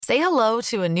Say hello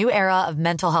to a new era of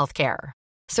mental health care.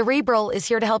 Cerebral is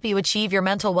here to help you achieve your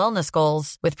mental wellness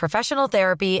goals with professional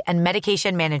therapy and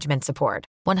medication management support.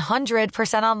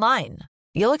 100% online.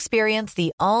 You'll experience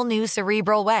the all-new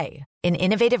Cerebral Way, an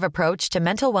innovative approach to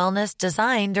mental wellness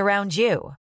designed around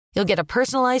you. You'll get a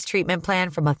personalized treatment plan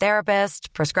from a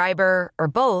therapist, prescriber, or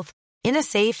both in a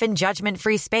safe and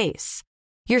judgment-free space.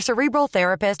 Your Cerebral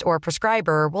therapist or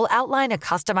prescriber will outline a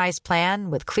customized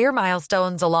plan with clear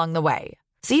milestones along the way,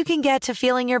 so you can get to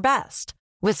feeling your best.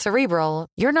 With Cerebral,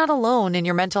 you're not alone in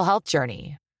your mental health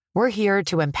journey. We're here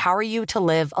to empower you to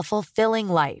live a fulfilling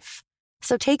life.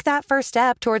 So take that first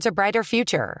step towards a brighter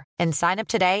future and sign up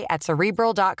today at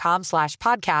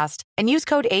Cerebral.com/podcast and use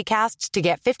code ACAST to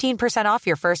get 15% off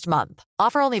your first month.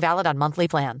 Offer only valid on monthly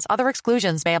plans. Other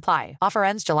exclusions may apply. Offer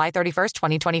ends July 31st,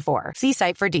 2024. See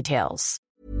site for details.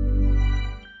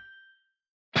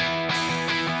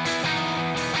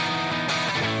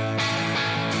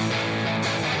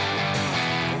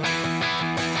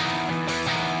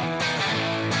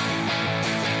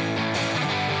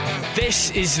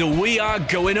 This is the We Are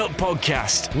Going Up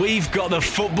podcast. We've got the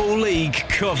Football League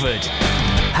covered.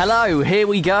 Hello, here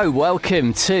we go.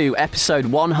 Welcome to episode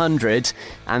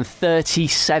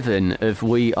 137 of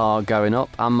We Are Going Up.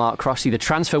 I'm Mark Crossley. The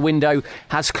transfer window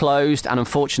has closed and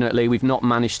unfortunately we've not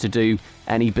managed to do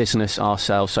any business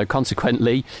ourselves. So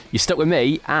consequently, you're stuck with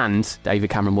me and David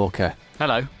Cameron Walker.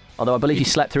 Hello. Although I believe you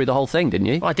slept through the whole thing, didn't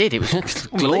you? Well, I did. It was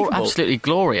absolutely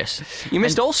glorious. You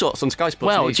missed all sorts on Sky Sports.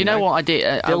 Well, News, do you know what I did?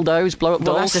 Dildos, blow up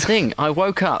dolls. Well, that's the thing. I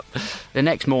woke up the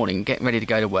next morning, getting ready to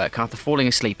go to work after falling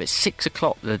asleep at 6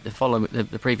 o'clock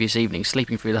the previous evening,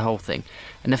 sleeping through the whole thing.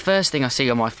 And the first thing I see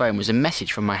on my phone was a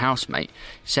message from my housemate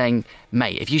saying,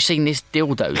 "Mate, have you seen this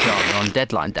dildo drama on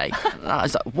deadline day?" I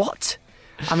was like, "What?"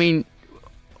 I mean,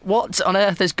 what on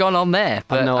earth has gone on there?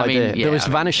 But, I've no idea. Yeah, there was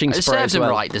vanishing spray as well. It serves them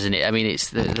right, doesn't it? I mean,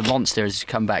 it's the monster has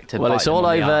come back to. Well, bite it's them all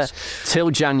on the over arse. till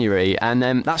January, and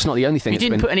that's not the only thing. You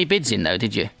didn't put any bids in though,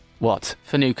 did you? What?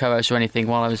 For new co-hosts or anything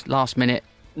while I was last minute?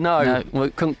 No, we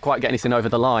couldn't quite get anything over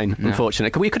the line,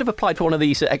 unfortunately. We could have applied for one of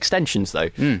these extensions, though,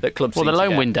 that clubs Well, the seem to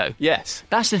loan get. window. Yes.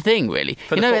 That's the thing, really.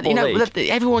 For the Football League.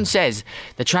 Everyone says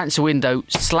the transfer window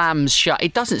slams shut.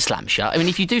 It doesn't slam shut. I mean,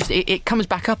 if you do, it comes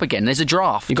back up again. There's a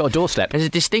draft. You've got a doorstep. There's a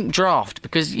distinct draft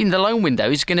because the loan window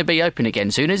is going to be open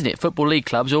again soon, isn't it? Football League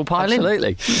clubs all pile in.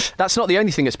 Absolutely. That's not the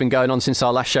only thing that's been going on since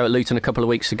our last show at Luton a couple of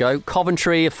weeks ago.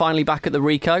 Coventry are finally back at the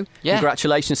Rico. Yeah.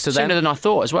 Congratulations to them. Sooner than I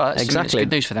thought as well. That's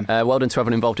good news for them. Well done to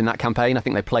everyone involved in that campaign. I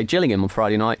think they played Gillingham on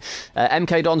Friday night.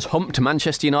 MK Dons humped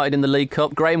Manchester United in the League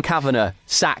Cup. Graham Kavanagh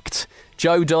sacked.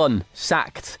 Joe Dunn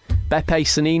sacked. Beppe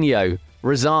Sanino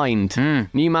resigned.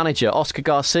 New manager Oscar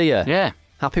Garcia. Yeah.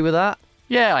 Happy with that?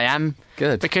 Yeah, I am.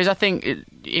 Good. Because I think,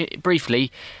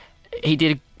 briefly, he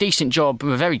did a decent job,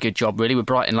 a very good job really, with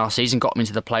Brighton last season, got them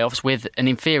into the playoffs with an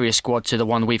inferior squad to the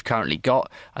one we've currently got.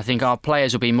 I think our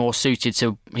players will be more suited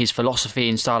to his philosophy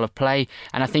and style of play,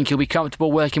 and I think he'll be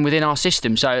comfortable working within our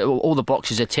system. So all the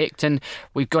boxes are ticked and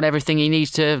we've got everything he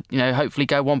needs to, hopefully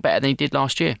go one better than he did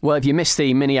last year. Well, if you missed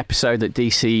the mini episode that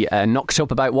DC knocked up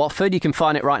about Watford, you can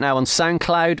find it right now on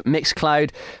SoundCloud,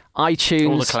 Mixcloud, iTunes,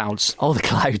 all the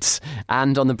clouds,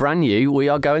 and on the brand new We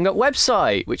Are Going Up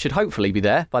website, which should hopefully be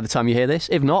there by the time you hear this.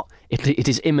 If not, it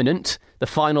is imminent. The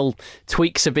final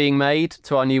tweaks are being made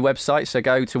to our new website, so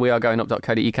go to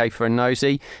wearegoingup.co.uk for a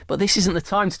nosy. But this isn't the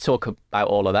time to talk about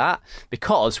all of that,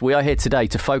 because we are here today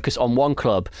to focus on one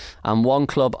club, and one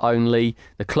club only,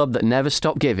 the club that never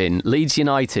stopped giving, Leeds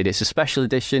United. It's a special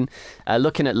edition.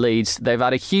 Looking at Leeds, they've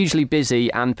had a hugely busy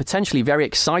and potentially very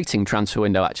exciting transfer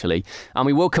window, actually, and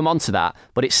we will come on to that,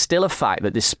 but it's still a fact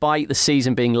that despite the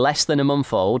season being less than a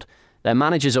month old, their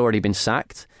manager's already been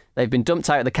sacked. They've been dumped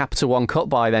out of the Capital One Cup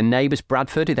by their neighbours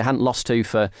Bradford, who they hadn't lost to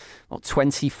for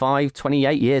 25,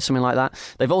 28 years, something like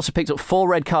that. They've also picked up 4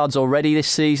 red cards already this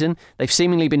season. They've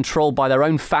seemingly been trolled by their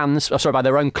own by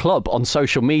their own club on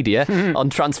social media on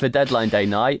transfer deadline day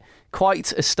night.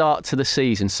 Quite a start to the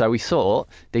season. So we thought,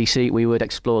 DC, we would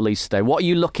explore Leeds today. What are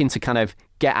you looking to kind of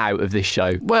get out of this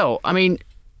show? Well, I mean,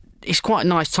 it's quite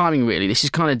nice timing, really. This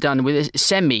is kind of done with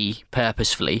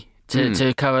semi-purposefully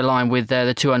to co-align with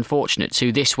the two unfortunates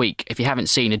who this week, if you haven't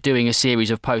seen, are doing a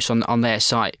series of posts on their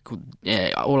site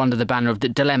all under the banner of the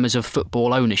dilemmas of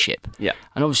football ownership. Yeah.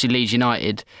 And obviously Leeds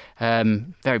United,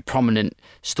 very prominent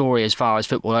story as far as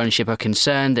football ownership are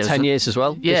concerned. 10 years as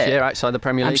well, this year outside the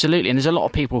Premier League. Absolutely, and there's a lot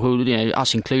of people who,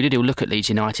 us included, who look at Leeds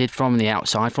United from the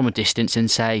outside, from a distance and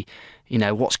say,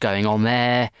 what's going on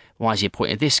there? Why is he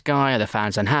appointed this guy? Are the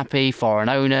fans unhappy? Foreign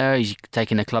owner? He's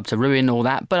taking the club to ruin, all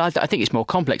that. But I think it's more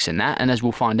complex than that. And as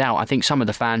we'll find out, I think some of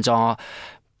the fans are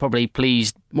probably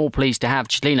more pleased to have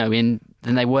Ciclino in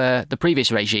than they were the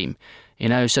previous regime.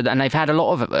 And they've had a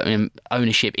lot of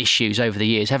ownership issues over the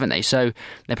years, haven't they? So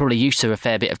they're probably used to a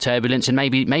fair bit of turbulence, and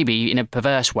maybe in a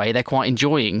perverse way, they're quite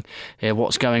enjoying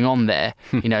what's going on there.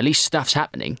 At least stuff's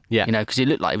happening. Yeah. Because it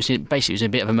looked like it was a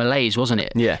bit of a malaise, wasn't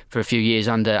it? Yeah. For a few years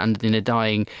under the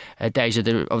dying days of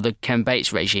the Ken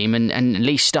Bates regime, and at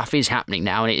least stuff is happening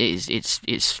now, and it's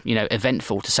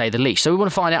eventful to say the least. So we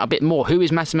want to find out a bit more. Who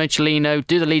is Massimo Cellino?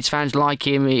 Do the Leeds fans like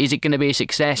him? Is it going to be a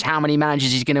success? How many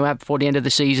managers is he going to have before the end of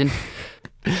the season?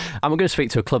 And we're going to speak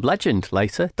to a club legend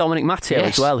later, Dominic Matteo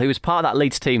as well, who was part of that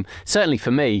Leeds team, certainly for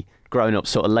me, growing up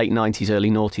sort of late 90s, early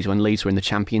noughties when Leeds were in the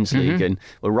Champions League and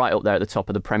were right up there at the top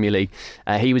of the Premier League.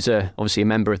 He was obviously a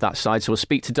member of that side, so we'll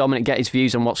speak to Dominic, get his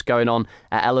views on what's going on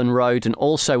at Ellen Road, and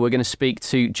also we're going to speak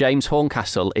to James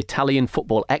Horncastle, Italian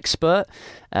football expert.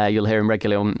 You'll hear him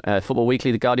regularly on Football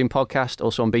Weekly, the Guardian podcast,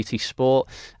 also on BT Sport,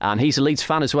 and he's a Leeds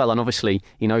fan as well, and obviously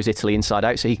he knows Italy inside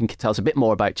out, so he can tell us a bit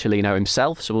more about Cellino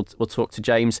himself, so we'll talk to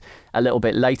James a little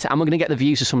bit later, and we're going to get the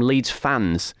views of some Leeds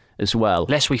fans as well.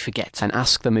 Lest we forget. And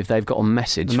ask them if they've got a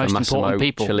message from Massimo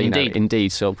people, Cellino.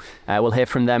 Indeed. So we'll hear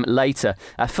from them later.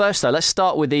 First, though, let's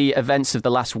start with the events of the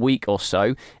last week or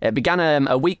so. It began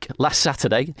a week last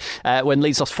Saturday when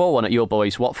Leeds lost 4-1 at your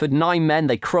boys, Watford. 9 men,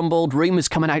 they crumbled. Rumours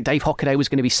coming out Dave Hockaday was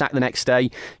going to be sacked the next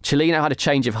day. Cellino had a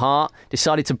change of heart,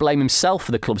 decided to blame himself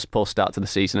for the club's poor start to the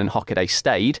season, and Hockaday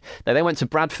stayed. They then went to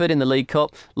Bradford in the League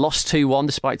Cup, lost 2-1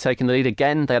 despite taking the lead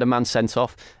again. They had a man sent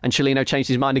off, and Cellino changed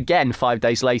his mind again 5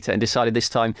 days later and decided this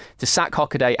time to sack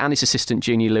Hockaday and his assistant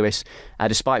Junior Lewis,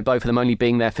 despite both of them only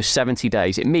being there for 70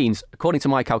 days. It means, according to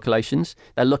my calculations,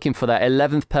 they're looking for their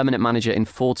 11th permanent manager in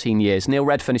 14 years. Neil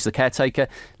Redfern is the caretaker.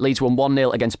 Leeds won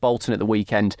 1-0 against Bolton at the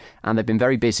weekend, and they've been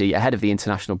very busy ahead of the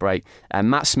international break.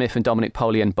 Matt Smith and Dominic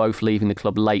Polian both leaving the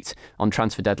club late on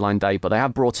transfer deadline day, but they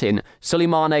have brought in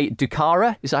Suleimane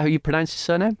Dukara. Is that how you pronounce his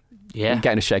surname? Yeah. I'm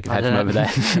getting a shake of head from over there.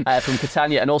 From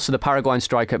Catania, and also the Paraguayan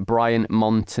striker Brian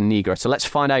Montenegro. So let's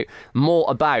find out more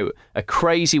about a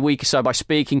crazy week or so by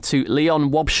speaking to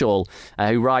Leon Wobschall,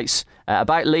 who writes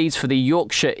about Leeds for the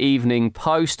Yorkshire Evening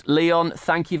Post. Leon,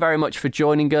 thank you very much for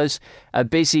joining us. A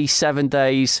busy 7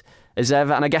 days as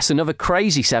ever, and I guess another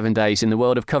crazy 7 days in the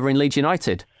world of covering Leeds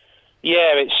United.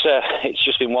 Yeah, it's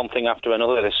just been one thing after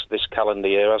another this calendar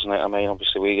year, hasn't it? I mean,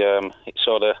 obviously it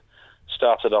sort of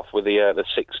started off with the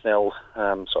 6-0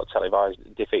 sort of televised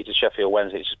defeat to Sheffield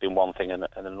Wednesday. It's just been one thing and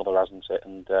another, hasn't it?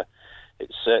 And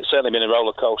it's certainly been a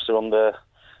roller coaster under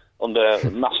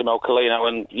Massimo Cellino,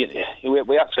 and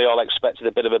we actually all expected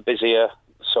a bit of a busier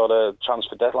sort of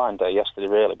transfer deadline day yesterday,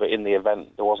 really. But in the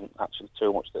event, there wasn't actually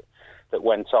too much that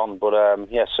went on. But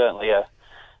certainly a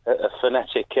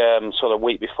frenetic sort of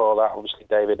week before that. Obviously,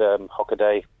 David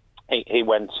Hockaday, he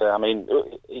went.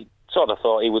 He sort of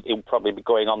thought he would probably be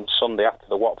going on Sunday after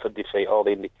the Watford defeat. All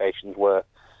the indications were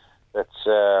that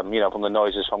from the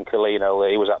noises from Cellino,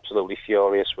 he was absolutely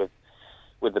furious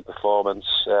with the performance.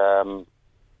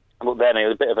 But then it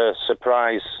was a bit of a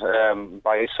surprise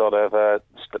by his sort of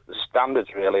standards,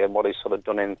 really, and what he's sort of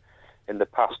done in the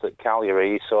past at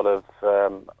Cagliari. He sort of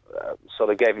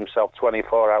gave himself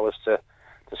 24 hours to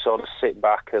sort of sit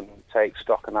back and take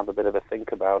stock and have a bit of a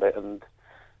think about it, and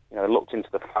looked into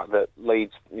the fact that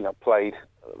Leeds, played,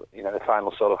 the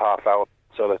final sort of half hour,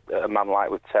 sort of a man like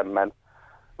with 10 men,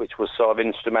 which was sort of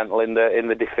instrumental in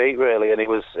the defeat, really. And it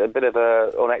was a bit of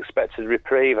a unexpected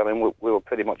reprieve. I mean, we were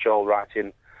pretty much all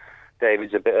writing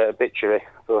David's obituary,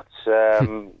 but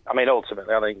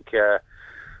ultimately, I think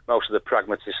most of the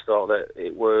pragmatists thought that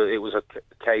it was a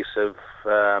case of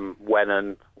when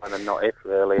and not if,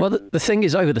 really. Well, the thing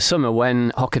is, over the summer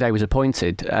when Hockaday was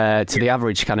appointed, to the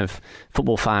average kind of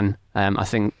football fan, I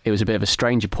think it was a bit of a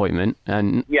strange appointment,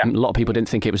 and a lot of people didn't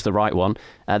think it was the right one.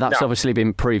 That's obviously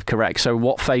been proved correct. So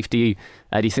what faith do you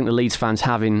think the Leeds fans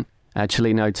have in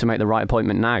Cellino to make the right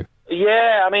appointment now?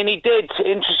 Yeah, I mean, he did.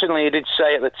 Interestingly, he did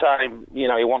say at the time, he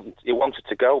wanted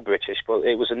to go British, but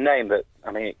it was a name that,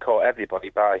 it caught everybody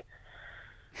by,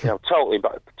 totally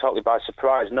by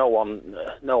surprise. No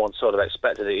one sort of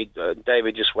expected it.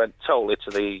 David just went totally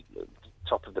to the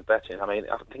top of the betting. I mean,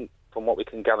 I think from what we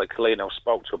can gather, Cellino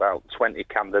spoke to about 20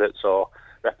 candidates or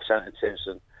representatives,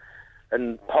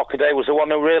 and Hockaday was the one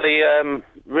who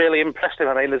really impressed him.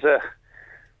 I mean, there's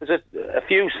a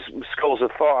few schools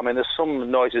of thought. I mean, there's some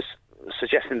noises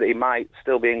suggesting that he might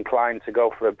still be inclined to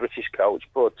go for a British coach,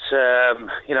 but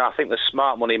I think the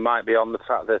smart money might be on the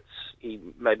fact that he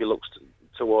maybe looks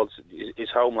towards his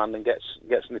homeland and gets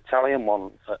an Italian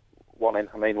one in.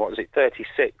 I mean, what is it,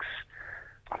 36?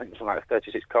 I think something like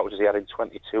 36 coaches he had in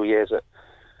 22 years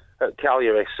at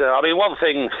Cagliari. So, I mean, one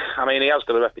thing, I mean, he has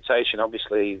got a reputation,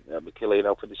 obviously,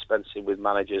 Chiellino, for dispensing with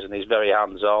managers, and he's very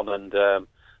hands-on, and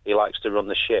he likes to run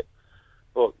the ship.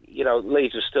 But,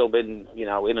 Leeds has still been,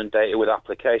 inundated with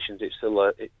applications. It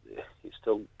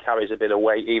still carries a bit of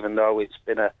weight, even though it's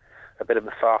been a bit of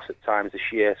a farce at times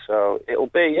this year. So it'll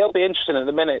be interesting. At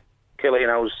the minute,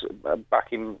 Chiellino's back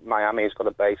in Miami. He's got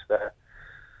a base there.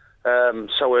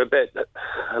 So we're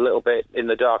a little bit in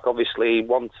the dark. Obviously, he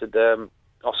wanted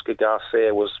Oscar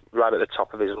Garcia was right at the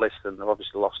top of his list, and they've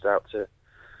obviously lost out to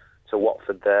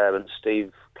Watford there. And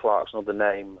Steve Clark's another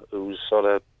name who's sort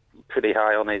of pretty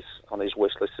high on his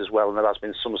wish list as well. And there has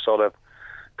been some sort of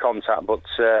contact, but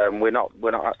we're not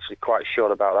actually quite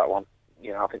sure about that one.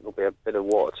 I think there'll be a bit of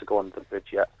water to go under the bridge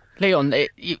yet. Leon,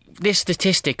 this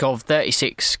statistic of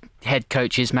 36 head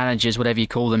coaches, managers, whatever you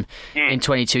call them, in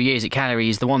 22 years at Cagliari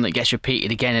is the one that gets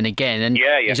repeated again and again. And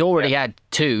he's already had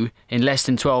 2 in less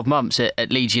than 12 months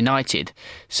at Leeds United.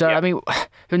 So, I mean,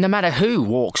 no matter who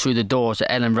walks through the doors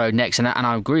at Ellen Road next, and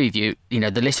I agree with you,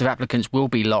 the list of applicants will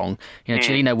be long.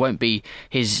 Chiellino won't be,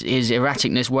 his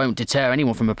erraticness won't deter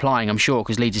anyone from applying, I'm sure,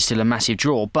 because Leeds is still a massive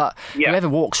draw. But whoever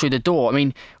walks through the door, I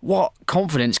mean, what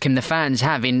confidence can the fans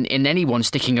have in anyone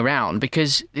sticking around?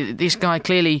 Because this guy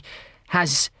clearly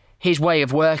has his way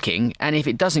of working, and if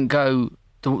it doesn't go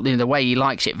the way he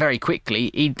likes it very quickly,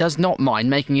 he does not mind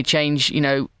making a change,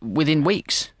 within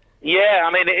weeks. Yeah,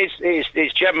 I mean,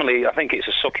 it's generally, I think it's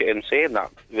a suck it and see in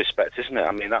that respect, isn't it?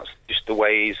 I mean, that's just the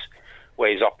way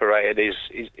he's operated.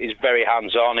 He's very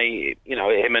hands-on.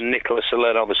 Him and Nicola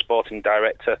Salerno, the sporting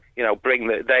director,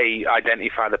 they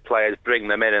identify the players, bring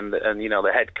them in, and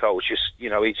the head coach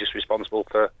he's just responsible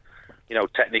for,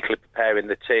 technically preparing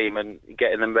the team and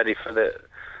getting them ready for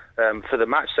the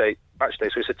match day.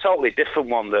 So it's a totally different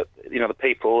one that, the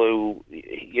people who,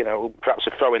 perhaps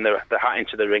are throwing the hat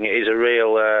into the ring. It is a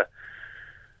real,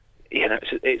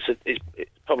 it's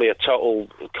probably a total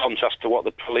contrast to what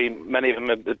many of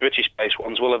them, the British-based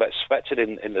ones, will have expected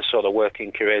in the sort of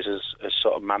working careers as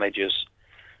sort of managers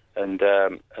and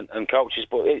coaches.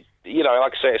 But like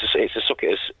I say, it's a suck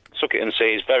it and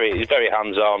see. He's very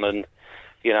hands-on, and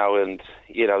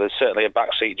there's certainly a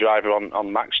backseat driver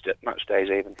on match days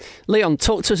even. Leon,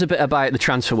 talk to us a bit about the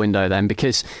transfer window then,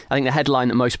 because I think the headline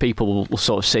that most people will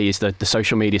sort of see is the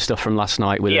social media stuff from last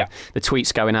night with the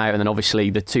tweets going out, and then obviously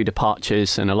the 2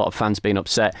 departures and a lot of fans being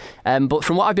upset. But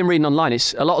from what I've been reading online,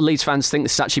 it's a lot of Leeds fans think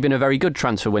this has actually been a very good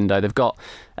transfer window. They've got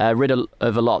rid of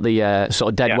a lot of the sort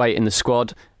of dead weight in the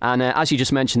squad. And as you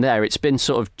just mentioned there, it's been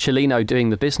sort of Chiellino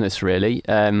doing the business, really.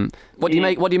 What do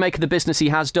you make of the business he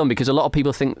has done? Because a lot of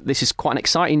people think this is quite an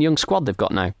exciting young squad they've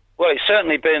got now. Well, it's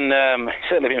certainly been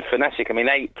frenetic. I mean,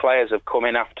 8 players have come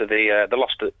in after they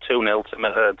lost at 2-0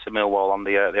 to Millwall on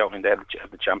the opening day of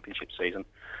the Championship season,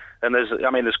 and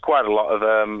there's quite a lot of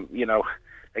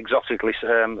exotically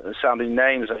sounding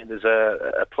names. I mean, there's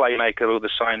a playmaker who they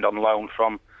signed on loan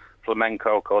from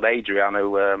Flamenco called Adrian,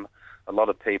 who a lot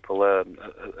of people are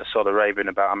sort of raving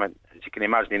about. I mean, as you can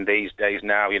imagine in these days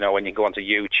now, when you go onto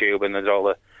YouTube and there's all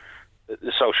the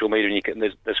social media, and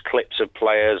there's clips of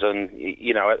players, and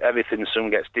everything soon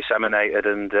gets disseminated,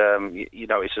 and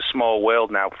it's a small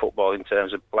world now, football, in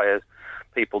terms of players,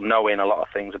 people knowing a lot of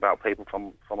things about people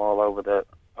from all over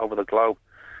the globe.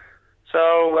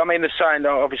 So I mean, they signed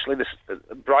obviously this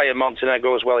Brian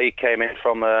Montenegro as well. He came in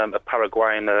from a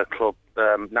Paraguayan club,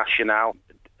 Nacional.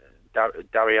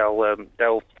 Dario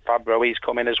Del Fabro, he's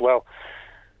come in as well.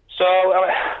 So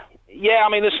I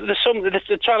mean, there's some.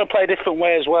 They're trying to play a different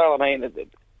way as well. I mean,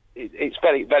 it's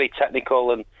very, very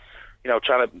technical, and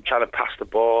trying to pass the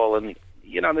ball, and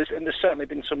there's certainly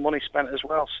been some money spent as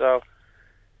well. So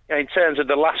in terms of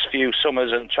the last few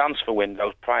summers and transfer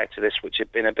windows prior to this, which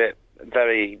have been a bit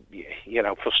very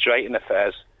frustrating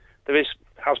affairs, there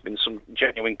has been some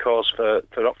genuine cause for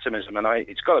optimism, and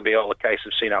it's got to be all a case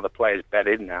of seeing how the players bed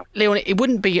in now. Leon, it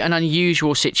wouldn't be an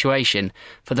unusual situation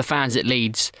for the fans at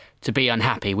Leeds to be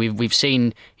unhappy. We've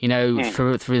seen,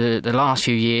 through the last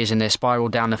few years in their spiral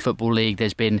down the Football League,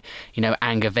 there's been,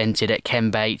 anger vented at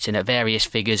Ken Bates and at various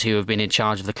figures who have been in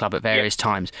charge of the club at various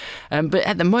times. But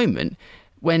at the moment,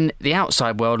 when the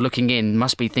outside world looking in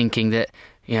must be thinking that,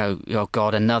 oh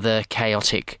God, another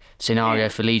chaotic scenario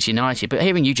for Leeds United. But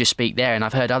hearing you just speak there, and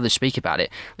I've heard others speak about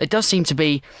it, there does seem to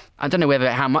be, I don't know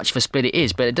how much of a split it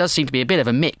is, but it does seem to be a bit of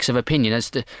a mix of opinion as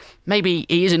to maybe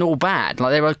he isn't all bad.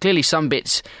 Like, there are clearly some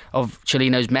bits of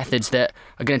Chiellino's methods that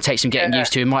are going to take some getting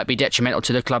used to and might be detrimental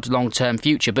to the club's long-term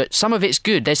future, but some of it's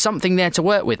good. There's something there to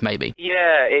work with, maybe.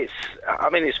 Yeah, it's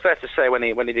fair to say when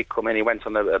he did come in, he went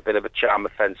on a bit of a charm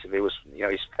offensive. He was,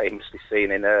 he's famously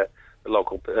seen in the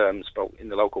local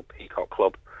Peacock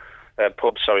Club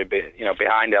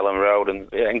behind Ellen Road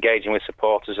and engaging with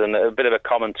supporters, and a bit of a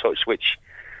common touch which,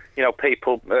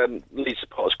 people, Leeds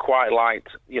supporters quite liked.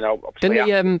 Didn't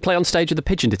they play on stage with the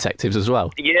Pigeon Detectives as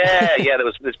well? Yeah,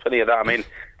 there's plenty of that. I mean,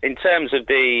 in terms of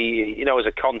as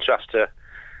a contrast to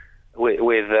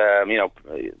with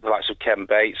the likes of Ken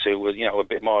Bates, who was a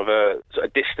bit more of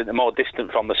more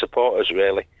distant from the supporters,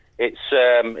 really. It's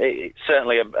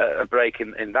certainly a break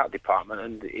in that department,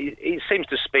 and he seems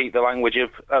to speak the language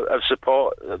of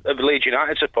support of Leeds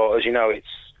United supporters. It's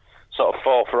sort of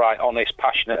forthright, honest,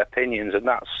 passionate opinions, and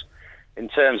that's in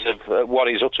terms of what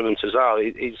his utterances are.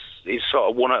 He's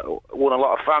sort of won a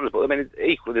lot of fans, but I mean,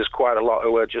 equally there's quite a lot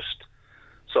who are just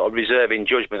sort of reserving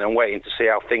judgment and waiting to see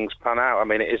how things pan out. I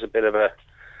mean, it is a bit of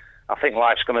I think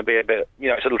life's going to be a bit,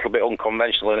 it's a little bit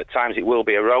unconventional, and at times it will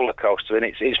be a roller coaster. And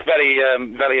it's very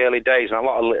very early days, and a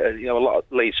lot of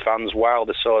Leeds fans, while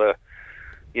they're sort of,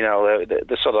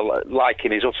 they're sort of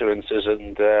liking his utterances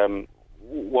and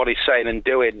what he's saying and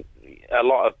doing. A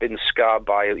lot have been scarred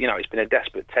by, it's been a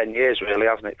desperate 10 years, really,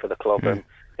 hasn't it, for the club? And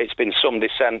it's been some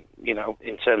descent,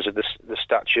 in terms of the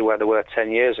stature where they were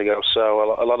 10 years ago.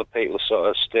 So a lot of people are sort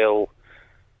of still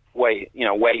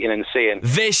waiting and seeing.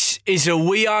 This is a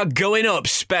We Are Going Up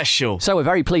special. So we're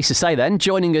very pleased to say then,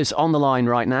 joining us on the line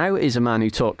right now is a man who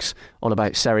talks all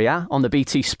about Serie A on the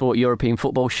BT Sport European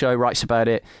Football Show, writes about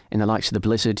it in the likes of The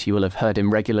Blizzard. You will have heard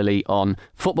him regularly on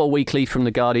Football Weekly from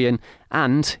The Guardian,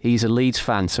 and he's a Leeds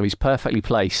fan, so he's perfectly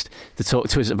placed to talk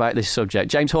to us about this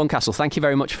subject. James Horncastle, thank you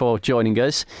very much for joining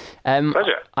us.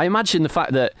 Pleasure. I imagine the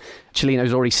fact that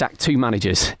Cellino's already sacked 2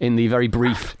 managers in the very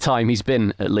brief time he's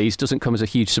been at Leeds doesn't come as a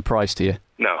huge surprise to you.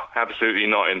 No, absolutely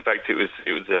not. In fact, it was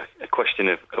a question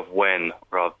of when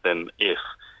rather than if.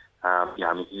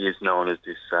 He is known as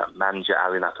this manager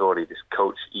allenatori, this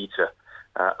coach eater,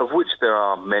 of which there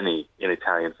are many in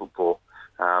Italian football.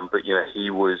 But he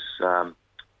was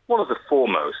one of the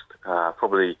foremost,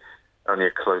 probably only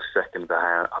a close second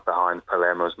behind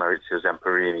Palermo's Maurizio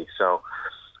Zamparini.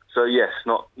 So yes,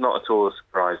 not at all a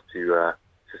surprise to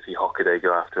see Hockaday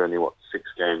go after only 6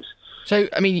 games. So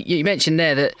I mean, you mentioned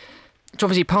there that it's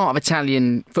obviously part of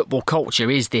Italian football culture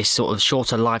is this sort of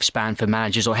shorter lifespan for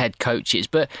managers or head coaches.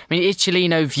 But I mean, is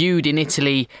Cellino viewed in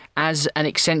Italy as an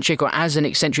eccentric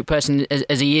person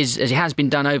as he has been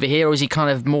done over here, or is he kind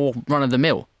of more run of the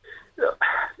mill?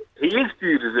 He is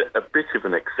viewed as a bit of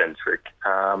an eccentric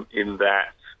in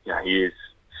that he is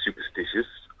superstitious.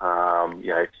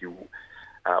 If you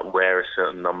wear a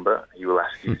certain number, he will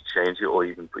ask you to change it or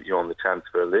even put you on the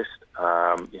transfer list.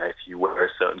 If you wear a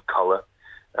certain colour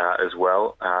as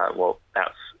well,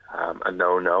 that's a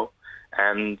no-no.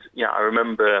 And I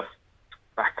remember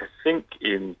back, I think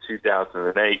in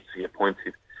 2008, he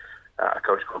appointed a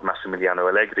coach called Massimiliano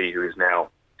Allegri, who is now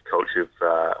coach of,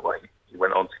 he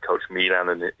went on to coach Milan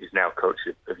and is now coach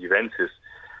of Juventus.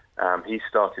 He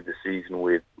started the season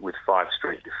with 5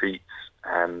 straight defeats,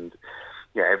 and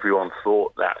everyone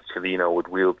thought that Cellino would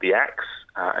wield the axe,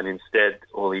 and instead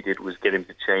all he did was get him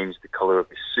to change the colour of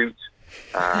his suit,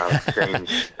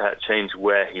 change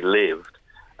where he lived,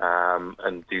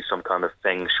 and do some kind of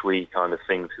feng shui kind of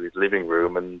thing to his living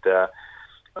room. And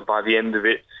by the end of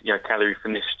it, Cagliari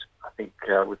finished, I think,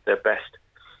 with their best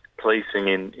placing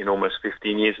in almost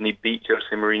 15 years, and he beat Jose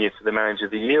Mourinho to the Manager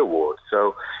of the Year award.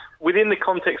 So within the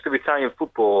context of Italian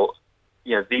football,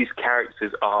 these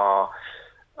characters are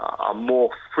more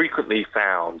frequently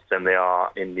found than they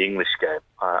are in the English game,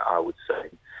 I would say.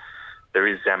 There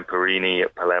is Zamparini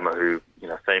at Palermo, who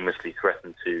famously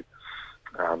threatened to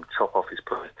chop off his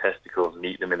players' testicles and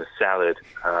eat them in a salad.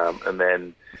 And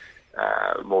then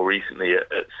more recently at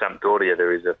Sampdoria,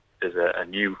 there's a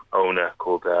new owner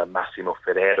called Massimo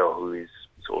Ferrero, who is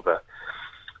sort of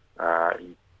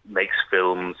he makes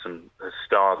films and has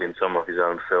starred in some of his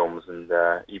own films, and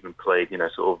even played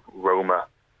sort of Roma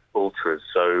ultras.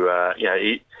 So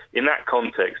in that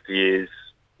context, he is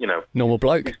normal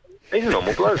bloke. He's a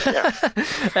normal bloke, yeah.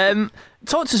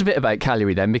 Talk to us a bit about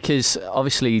Cagliari then, because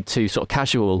obviously to sort of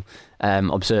casual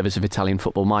observers of Italian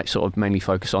football might sort of mainly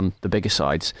focus on the bigger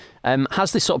sides.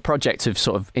 Has this sort of project of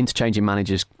sort of interchanging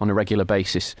managers on a regular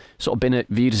basis sort of been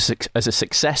viewed as a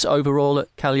success overall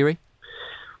at Cagliari?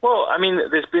 Well, I mean,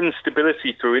 there's been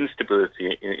stability through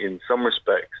instability in some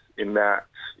respects, in that,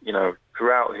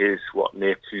 throughout his,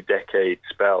 near 2-decade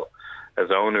spell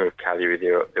as owner of Cagliari,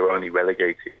 they were only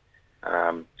relegated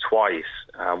twice,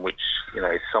 which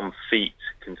is some feat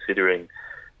considering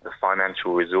the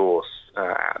financial resource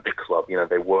at the club.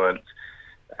 They weren't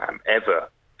ever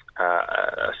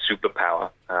a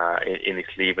superpower in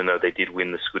Italy, even though they did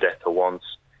win the Scudetto once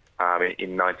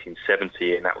in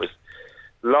 1970, and that was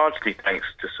largely thanks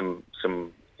to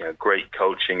some great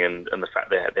coaching and the fact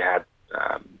they had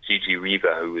Gigi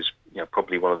Riva, who was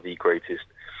probably one of the greatest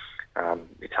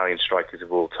Italian strikers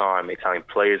of all time, Italian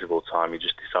players of all time. He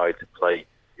just decided to play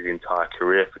his entire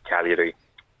career for Cagliari.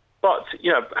 But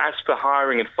as for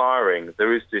hiring and firing,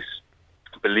 there is this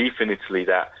belief in Italy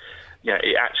that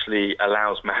it actually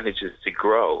allows managers to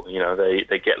grow.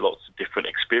 They get lots of different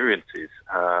experiences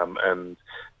and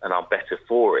are better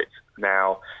for it.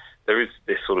 Now, there is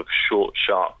this sort of short,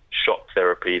 sharp shock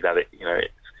therapy that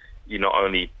you not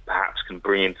only perhaps can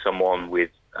bring in someone with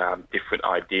different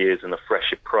ideas and a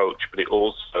fresh approach, but it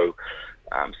also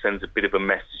sends a bit of a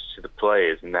message to the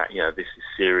players in that this is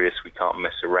serious, we can't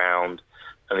mess around,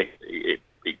 and it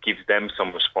gives them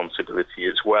some responsibility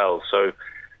as well. So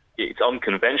it's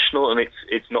unconventional, and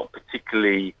it's not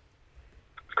particularly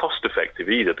cost effective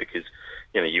either, because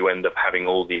you end up having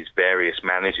all these various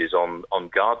managers on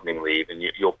gardening leave, and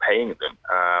you're paying them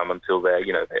until they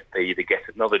either get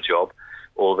another job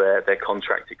or their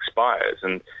contract expires.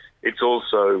 And it's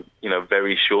also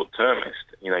very short termist.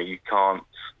 You can't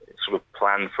sort of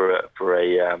plan for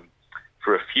a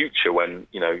future when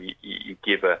you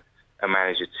give a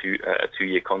manager a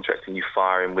 2-year contract and you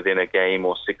fire him within a game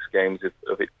or 6 games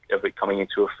of it coming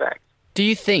into effect. Do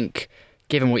you think,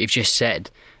 given what you've just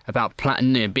said about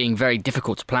being very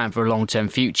difficult to plan for a long-term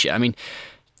future, I mean,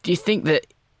 do you think that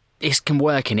this can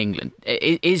work in England?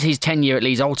 Is his tenure at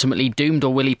Leeds ultimately doomed,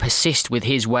 or will he persist with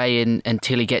his way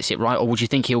until he gets it right? Or would you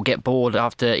think he'll get bored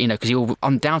after, because he'll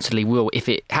undoubtedly will, if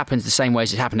it happens the same way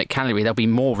as it happened at Cagliari, there'll be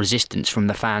more resistance from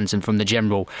the fans and from the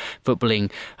general footballing,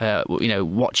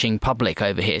 watching public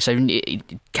over here. So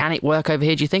can it work over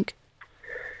here, do you think?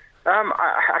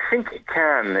 I think it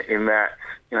can, in that,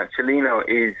 Cellino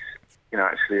is,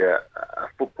 actually a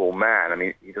football man. I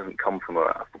mean, he doesn't come from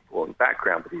a footballing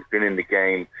background, but he's been in the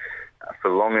game for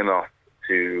long enough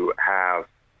to have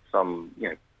some,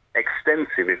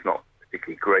 extensive, if not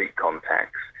particularly great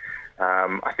contacts.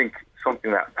 I think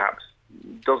something that perhaps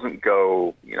doesn't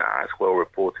go, as well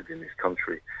reported in this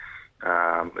country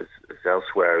as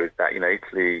elsewhere is that,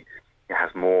 Italy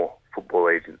has more football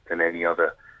agents than any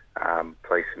other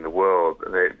place in the world.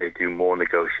 They do more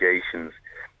negotiations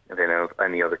than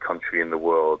any other country in the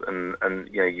world, and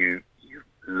you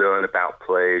learn about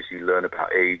players, you learn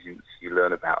about agents, you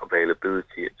learn about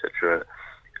availability, etc.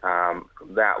 From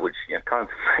that, which kind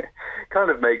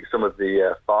of makes some of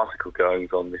the farcical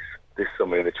goings on this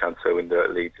summer in the transfer window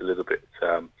at Leeds a little bit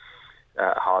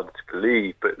harder to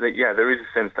believe. But there is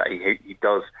a sense that he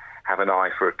does have an eye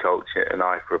for a coach, an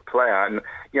eye for a player. And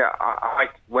I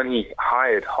when he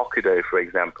hired Hockaday, for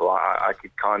example, I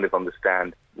could kind of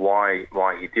understand why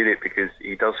he did it, because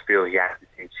he does feel he has this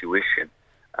intuition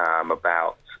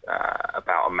about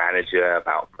a manager,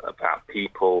 about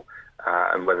people,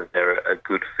 and whether they're a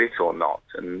good fit or not.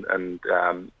 And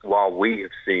while we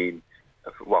have seen,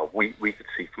 we could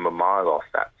see from a mile off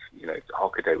that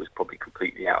Hockaday was probably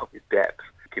completely out of his depth,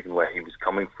 given where he was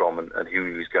coming from and who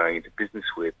he was going into business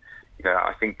with.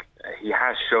 I think he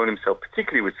has shown himself,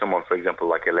 particularly with someone, for example,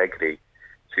 like Allegri,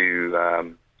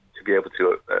 to be able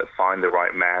to find the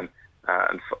right man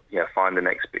and find the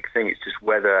next big thing. It's just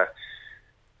whether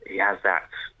he has that.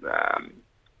 I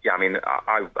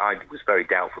was very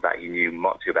doubtful that he knew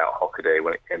much about Hockaday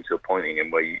when it came to appointing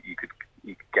him, where you could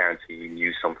guarantee he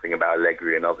knew something about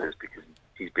Allegri and others, because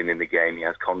he's been in the game, he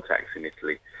has contacts in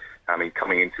Italy. I mean,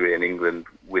 coming into it in England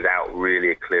without really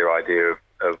a clear idea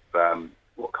of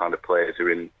what kind of players are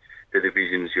in the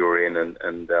divisions you're in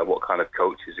and what kind of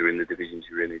coaches are in the divisions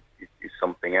you're in is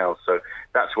something else. So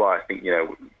that's why I think,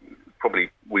 probably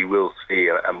we will see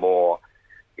a more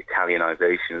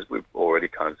Italianisation, as we've already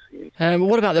kind of seen.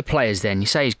 What about the players then? You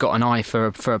say he's got an eye for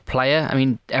a player. I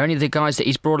mean, are any of the guys that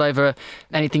he's brought over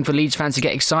anything for Leeds fans to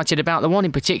get excited about? The one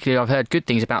in particular I've heard good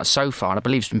things about so far, and I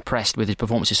believe he's impressed with his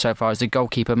performances so far, is the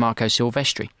goalkeeper Marco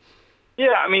Silvestri.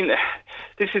 Yeah, I mean,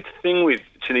 this is the thing with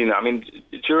Cellino. I mean,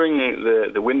 during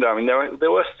the window, I mean,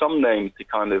 there were some names to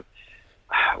kind of,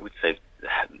 I would say,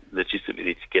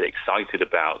 legitimately to get excited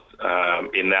about,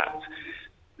 in that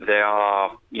there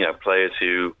are, players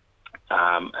who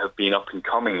have been up and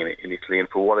coming in Italy, and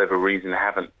for whatever reason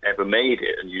haven't ever made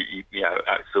it. And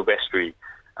Silvestri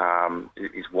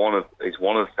is one of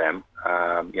them.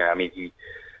 I mean, he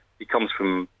comes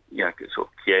from sort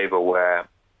of Chievo, where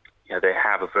they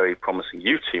have a very promising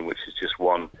youth team, which has just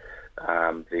won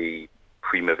the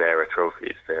Primavera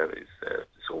Trophy. It's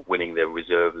sort of winning their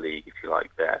reserve league, if you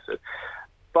like, there. So,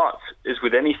 but as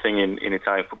with anything in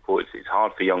Italian football, it's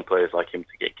hard for young players like him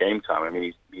to get game time. I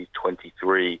mean, he's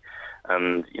 23,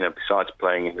 and besides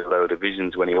playing in the lower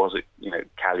divisions when he was at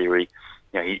Cagliari,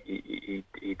 he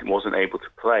wasn't able to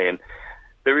play. And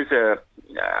there is a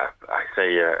I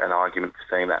say an argument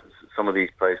for saying that some of these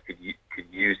players could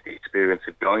use the experience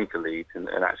of going to Leeds and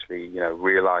actually,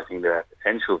 realising their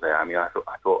potential there. I mean, I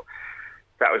thought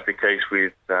that was the case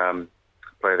with a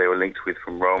player they were linked with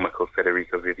from Roma called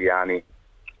Federico Viviani,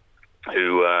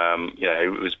 who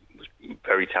was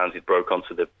very talented, broke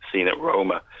onto the scene at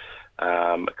Roma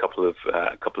a couple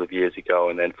of years ago,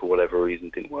 and then for whatever reason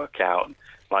didn't work out. And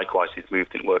likewise, his move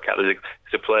didn't work out. There's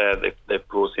a player they've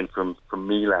brought in from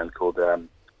Milan called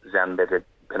Zan Benedict.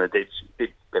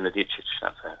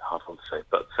 That's a hard one to say,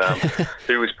 but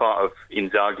who was part of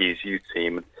Inzaghi's youth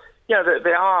team. Yeah,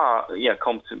 they are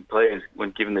competent players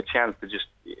when given the chance. But just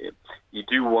you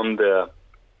do wonder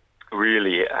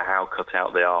really how cut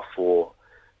out they are for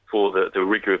the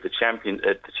rigour of the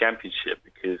championship,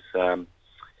 because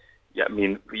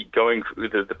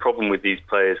the problem with these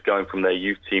players going from their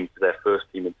youth team to their first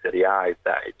team in Serie A is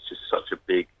that it's just such a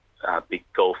big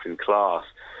gulf in class.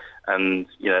 And,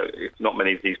 if not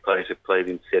many of these players have played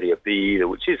in Serie B either,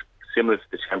 which is similar to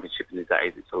the Championship in that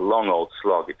it's a long old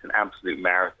slog. It's an absolute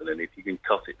marathon, and if you can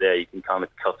cut it there, you can kind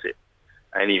of cut it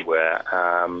anywhere.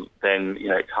 Then,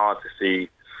 it's hard to see,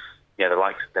 the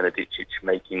likes of Benedicic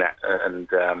making that and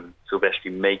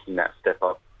Silvestri making that step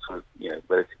up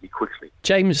relatively quickly.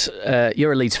 James,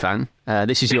 you're a Leeds fan.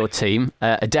 This is your team.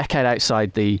 A decade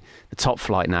outside the top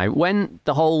flight now. When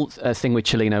the whole thing with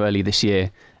Cellino earlier this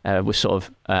year was sort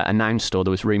of announced, or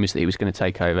there was rumours that he was going to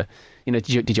take over,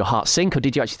 did your heart sink, or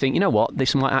did you actually think,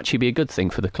 this might actually be a good thing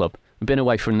for the club? We've been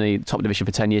away from the top division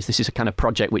for 10 years. This is a kind of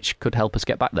project which could help us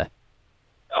get back there.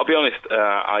 I'll be honest,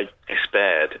 I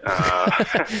despaired.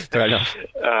 Fair enough.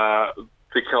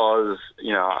 Because,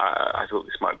 I thought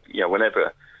this might,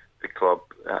 whenever the club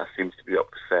seems to be up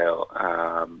for sale,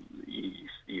 you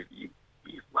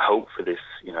hope for this,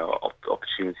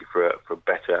 opportunity for a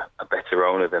better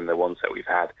owner than the ones that we've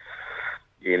had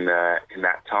in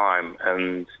that time.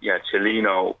 And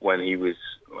Cellino, when he was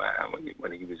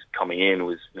coming in,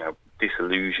 was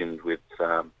disillusioned with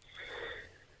the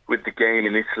game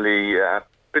in Italy,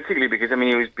 particularly because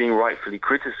he was being rightfully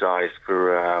criticised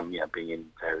for being in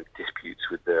various disputes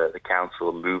with the council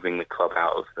and moving the club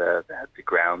out of the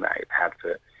ground that it had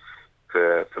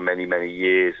for many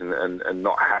years, and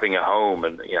not having a home,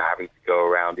 and having to go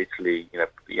around Italy,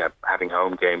 having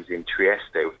home games in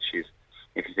Trieste, which is,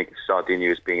 if you think of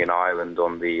Sardinia as being an island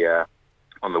on the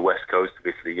west coast of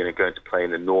Italy, going to play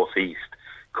in the northeast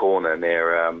corner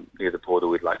near the border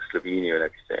with like Slovenia and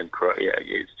everything, and Croatia.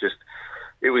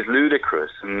 It was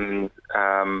ludicrous, and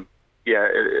as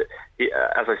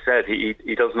I said,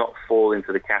 he does not fall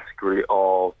into the category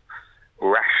of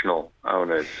rational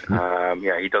owners.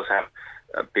 He does have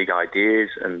big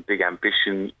ideas and big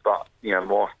ambition, but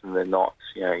more often than not,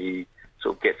 he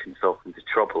sort of gets himself into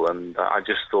trouble. And I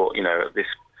just thought, at this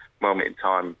moment in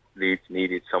time, Leeds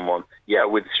needed someone,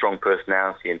 with strong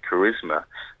personality and charisma,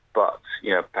 but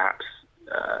perhaps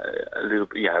a little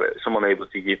bit, someone able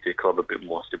to give the club a bit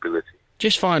more stability.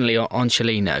 Just finally on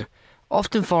Cellino,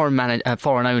 often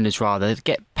foreign owners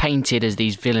get painted as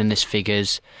these villainous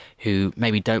figures who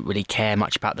maybe don't really care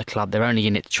much about the club. They're only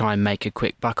in it to try and make a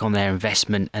quick buck on their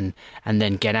investment and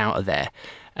then get out of there.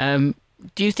 Do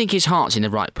you think his heart's in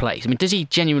the right place? Does he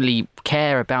genuinely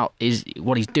care about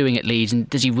what he's doing at Leeds, and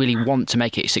does he really want to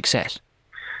make it a success?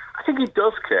 I think he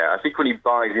does care. I think when he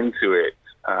buys into it,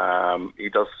 he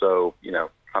does so,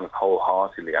 kind of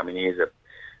wholeheartedly. He is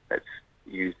let's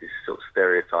use this sort of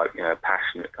stereotype,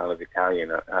 passionate kind of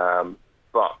Italian.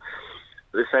 But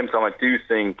at the same time, I do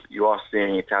think you are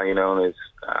seeing Italian owners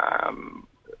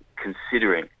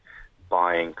considering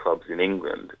buying clubs in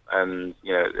England, and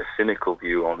the cynical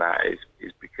view on that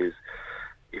is because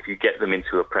if you get them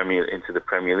into the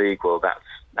Premier League, well,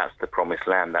 that's the promised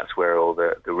land. That's where all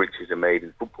the riches are made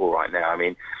in football right now.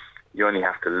 You only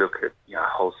have to look at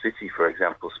Hull City, for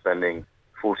example, spending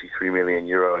 €43 million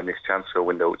in this transfer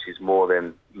window, which is more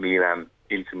than Milan,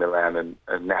 Inter Milan,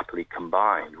 and Napoli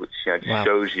combined, which just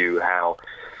shows you how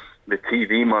the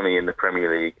TV money in the Premier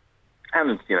League,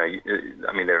 and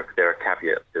there are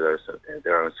caveats to those,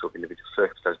 their own sort of individual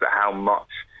circumstances, but how much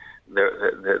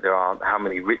there are, how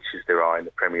many riches there are in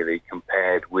the Premier League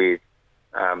compared with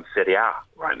Serie A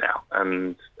right now.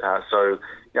 And so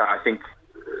I think,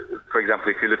 for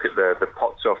example, if you look at the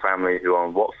Pozzo family who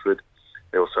own Watford,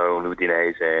 they also own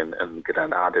Udinese and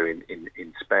Granada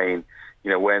in Spain.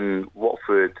 When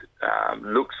Watford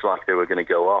looks like they were going to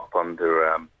go up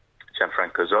under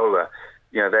Gianfranco Zola,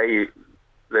 they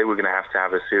were going to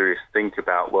have a serious think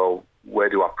about, well, where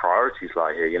do our priorities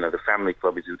lie here? The family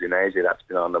club is Udinese. That's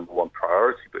been our number one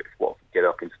priority. But if Watford get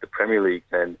up into the Premier League,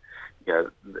 then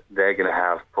they're going to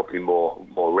have probably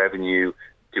more revenue,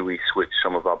 do we switch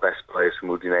some of our best players from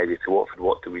Udinese to Watford?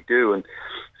 What do we do? And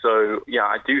so, yeah,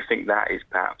 I do think that is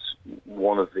perhaps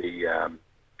one of the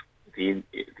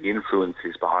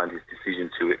influences behind his decision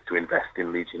to invest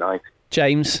in Leeds United.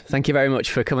 James, thank you very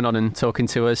much for coming on and talking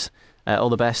to us. All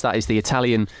the best. That is the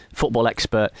Italian football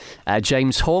expert,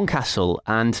 James Horncastle.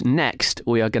 And next,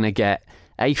 we are going to get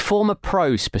a former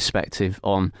pro's perspective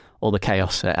on all the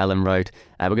chaos at Ellen Road.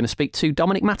 We're going to speak to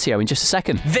Dominic Matteo in just a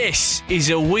second. This is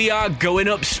a We Are Going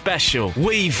Up special.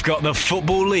 We've got the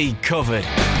Football League covered.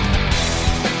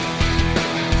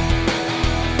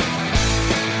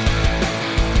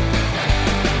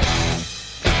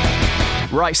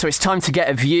 Right, so it's time to get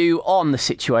a view on the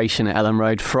situation at Ellen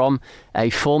Road from a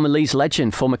former Leeds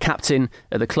legend, former captain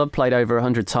at the club, played over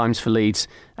 100 times for Leeds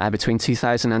between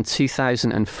 2000 and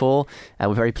 2004.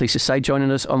 We're very pleased to say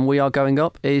joining us on We Are Going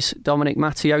Up is Dominic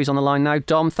Matteo. He's on the line now.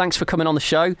 Dom, thanks for coming on the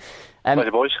show. Pleasure,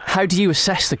 boys. How do you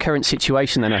assess the current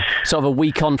situation then, sort of a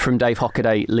week on from Dave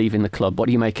Hockaday leaving the club? What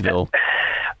do you make of it all?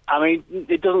 I mean,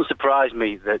 it doesn't surprise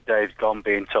me that Dave's gone,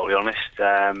 being totally honest.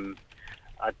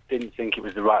 I didn't think it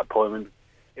was the right appointment.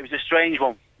 It was a strange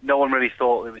one. No one really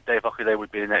thought that Dave Hockaday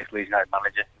would be the next Leeds United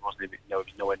manager. He wasn't even, he was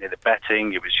nowhere near the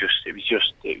betting. It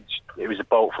was a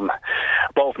bolt from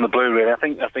the blue, really. I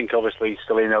think obviously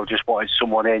Celino just wanted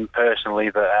someone in personally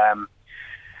that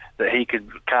he could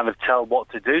kind of tell what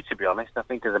to do. To be honest, I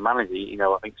think as a manager,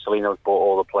 I think Celino's brought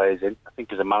all the players in. I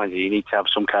think as a manager, you need to have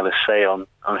some kind of say on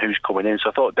who's coming in. So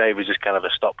I thought Dave was just kind of a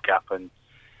stopgap, and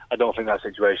I don't think that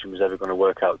situation was ever going to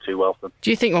work out too well for them. Do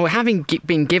you think, having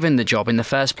been given the job in the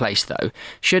first place, though,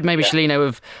 should maybe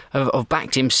Celino have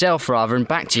backed himself rather and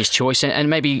backed his choice and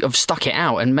maybe have stuck it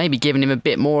out and maybe given him a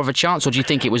bit more of a chance? Or do you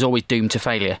think it was always doomed to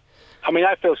failure? I mean,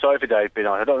 I feel sorry for Dave, being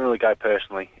honest. I don't know the guy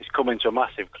personally. He's come into a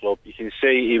massive club. You can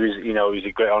see he was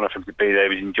a great honour for him to be there.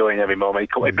 He was enjoying every moment. He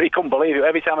couldn't believe it.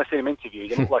 Every time I see him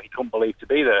interviewed, it looked like he couldn't believe to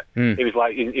be there. He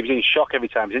was in shock every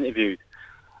time he was interviewed.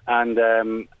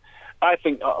 And I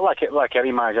think, like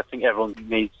any manager, I think everyone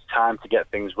needs time to get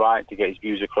things right, to get his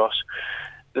views across.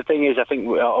 The thing is, I think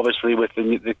obviously with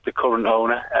the current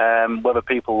owner, whether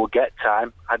people will get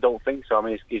time, I don't think so. I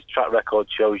mean, his track record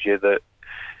shows you that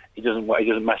he doesn't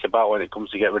mess about when it comes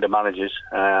to get rid of managers.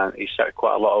 He's sacked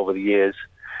quite a lot over the years,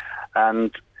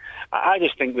 and I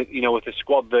just think that with the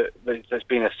squad that's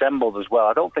been assembled as well,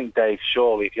 I don't think Dave,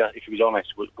 surely, if he was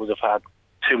honest, would have had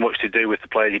too much to do with the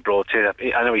players he brought in.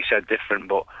 I know he said different,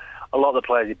 but a lot of the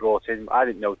players he brought in, I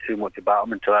didn't know too much about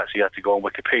them until I actually had to go on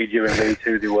Wikipedia and read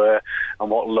who they were and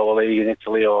what lower league in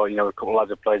Italy, or a couple of lads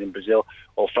have played in Brazil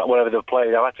or whatever they've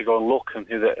played. I had to go and look and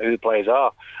who the players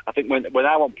are. I think when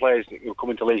I want players who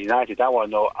come into Leeds United, I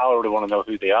already want to know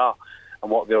who they are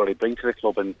and what they already bring to the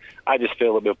club. And I just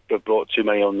feel that we've brought too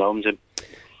many unknowns in.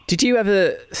 Did you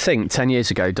ever think 10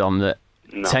 years ago, Dom, that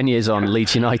 10 years on,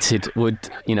 Leeds United would,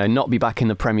 not be back in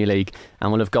the Premier League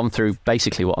and will have gone through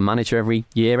basically a manager every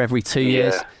year, every 2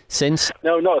 years since?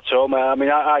 No, not at all, man. I mean,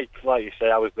 I like you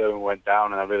say, I was there when we went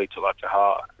down, and I really took that to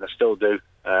heart. And I still do.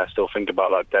 I still think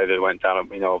about that day that we went down,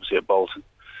 obviously at Bolton.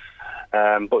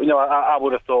 But I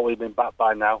would have thought we'd been back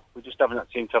by now. We just haven't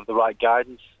seemed to have the right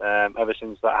guidance. Ever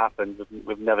since that happened,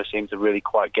 we've never seemed to really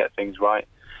quite get things right.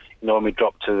 When we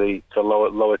dropped to the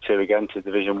lower tier again, to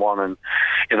Division 1, and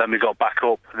then we got back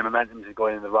up, and the momentum is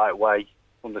going in the right way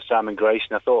under Simon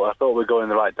Grayson. I thought we were going in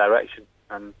the right direction.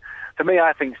 And for me,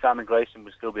 I think Simon Grayson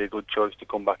would still be a good choice to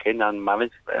come back in and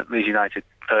manage Leeds United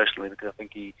personally, because I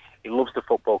think he loves the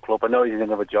football club. I know he's in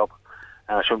another job,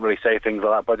 and I shouldn't really say things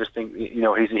like that, but I just think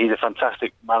he's a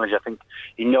fantastic manager. I think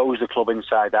he knows the club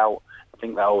inside out. I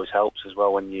think that always helps as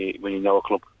well when you know a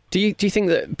club. Do you think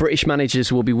that British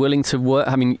managers will be willing to work?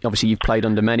 I mean, obviously you've played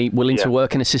under many. Willing to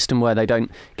work in a system where they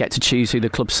don't get to choose who the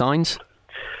club signs?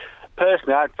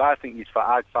 Personally, I think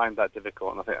I'd find that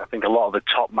difficult, and I think a lot of the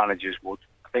top managers would.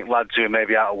 I think lads who are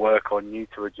maybe out of work or new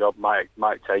to a job might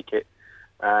take it.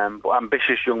 But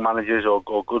ambitious young managers or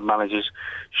good managers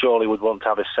surely would want to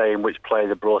have a say in which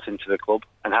players are brought into the club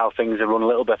and how things are run a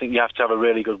little bit. I think you have to have a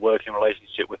really good working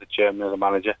relationship with the chairman and the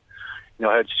manager. I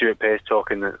heard Stuart Pearce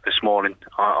talking this morning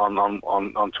on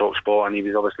TalkSport, and he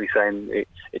was obviously saying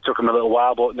it took him a little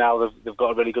while, but now they've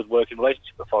got a really good working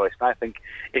relationship with Forest. And I think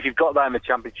if you've got that in the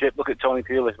Championship, look at Tony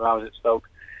Pulis when I was at Stoke,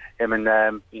 him and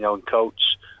and coach,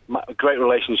 great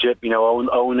relationship,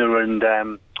 owner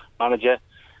and manager,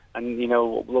 and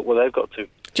look where they've got to.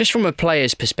 Just from a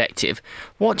player's perspective,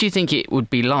 what do you think it would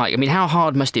be like? I mean, how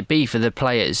hard must it be for the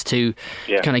players to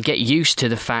kind of get used to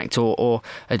the fact or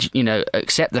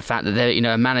accept the fact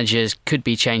that managers could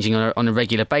be changing on a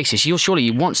regular basis? Surely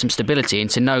you want some stability, and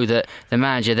to know that the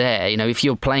manager there, if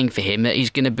you're playing for him, that he's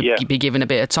going to be given a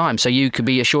bit of time, so you could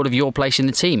be assured of your place in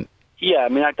the team. Yeah, I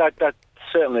mean, I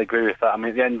certainly agree with that. I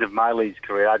mean, at the end of my Leeds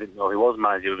career, I didn't know who was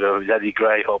manager, whether it was Eddie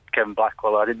Gray or Kevin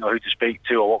Blackwell. I didn't know who to speak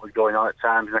to or what was going on at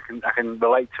times, and I can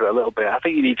relate to it a little bit. I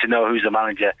think you need to know who's the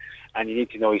manager, and you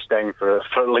need to know he's staying for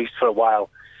at least for a while,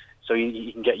 so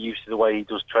you can get used to the way he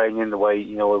does training, the way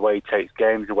he takes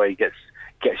games, the way he gets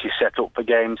you set up for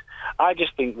games. I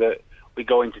just think that we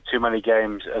go into too many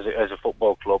games as a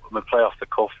football club and we play off the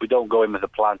cuff. We don't go in with a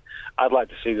plan. I'd like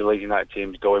to see the Leeds United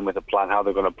teams go in with a plan, how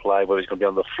they're going to play, whether it's going to be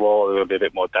on the floor, they're going to be a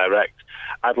bit more direct.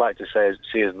 I'd like to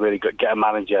see us really get a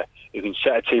manager who can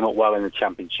set a team up well in the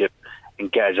Championship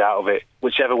and get us out of it,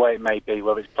 whichever way it may be,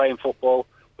 whether it's playing football,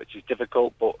 which is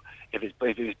difficult, but if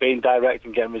it's being direct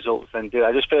and getting results, then do it.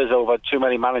 I just feel as though we've had too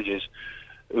many managers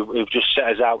who've just set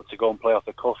us out to go and play off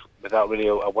the cuff without really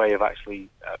a way of actually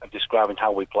describing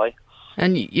how we play.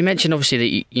 And you mentioned obviously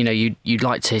that you'd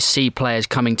like to see players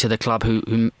coming to the club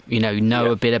who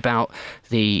know a bit about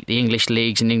the English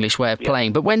leagues and English way of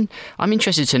playing. But when I'm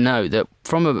interested to know that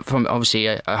from obviously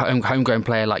a homegrown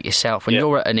player like yourself, when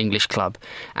you're at an English club,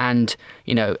 and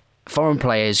foreign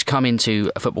players come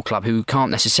into a football club who can't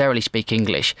necessarily speak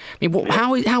English. I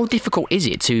mean, how difficult is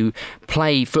it to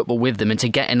play football with them and to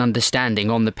get an understanding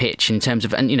on the pitch in terms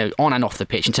of, and on and off the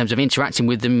pitch in terms of interacting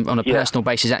with them on a personal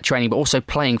basis at training, but also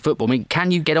playing football? I mean, can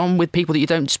you get on with people that you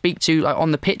don't speak to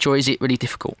on the pitch, or is it really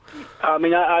difficult? I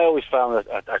mean, I always found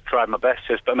that I tried my best.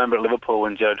 I remember at Liverpool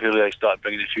when Gerard Houllier started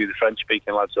bringing a few of the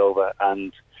French-speaking lads over,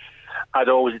 and I'd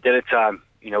always at dinner time,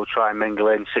 try and mingle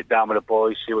in, sit down with the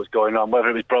boys, see what's going on, whether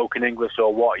it was broken English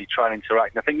or what, you try and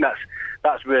interact. And I think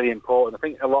that's really important. I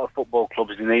think a lot of football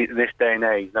clubs in this day and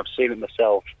age, and I've seen it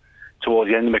myself towards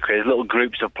the end of my career, there's little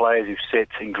groups of players who sit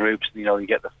in groups, you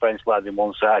get the French lads in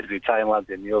one side, the Italian lads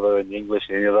in the other, and the English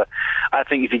in the other. I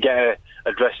think if you get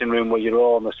a dressing room where you're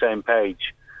all on the same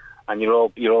page, and you're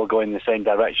all going in the same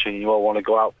direction, you all want to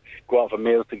go out for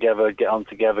meals together, get on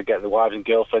together, get the wives and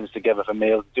girlfriends together for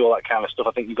meals, do all that kind of stuff,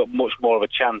 I think you've got much more of a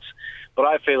chance. But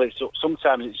I feel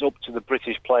sometimes it's up to the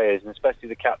British players, and especially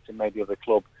the captain maybe of the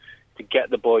club, to get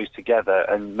the boys together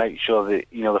and make sure that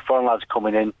the foreign lads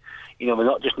coming in, they're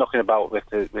not just knocking about with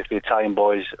the Italian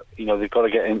boys. They've got to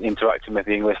get interacting with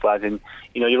the English lads, and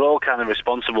you're all kind of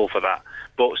responsible for that.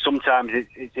 But sometimes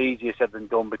it's easier said than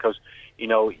done, because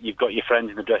you've got your friends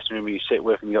in the dressing room who you sit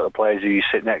with, and you've got the players who you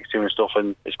sit next to and stuff,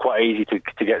 and it's quite easy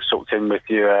to get sucked in with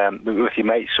your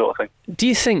mates, sort of thing. Do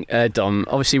you think, Dom,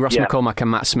 obviously Ross McCormack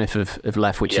and Matt Smith have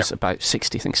left, which is about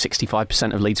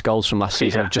 65% of Leeds' goals from last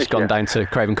season have just gone down to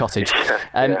Craven Cottage.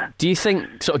 Do you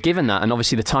think, sort of given that, and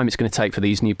obviously the time it's going to take for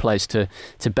these new players to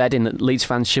bed in, that Leeds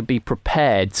fans should be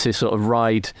prepared to sort of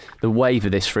ride the wave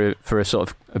of this for a sort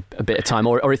of a bit of time,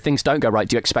 or if things don't go right,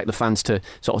 do you expect the fans to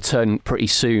sort of turn pretty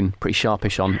soon, pretty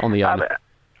sharpish on the owner?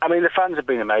 I mean, the fans have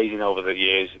been amazing over the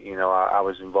years. I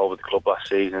was involved with the club last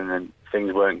season, and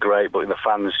things weren't great, but the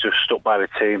fans just stuck by the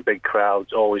team, big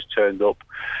crowds, always turned up,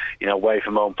 away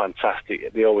from home,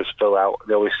 fantastic. They always fill out,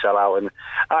 they always sell out, and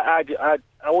I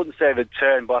wouldn't say they'd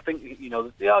turn, but I think,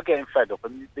 they are getting fed up,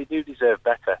 and they do deserve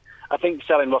better. I think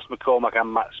selling Ross McCormack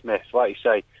and Matt Smith, like you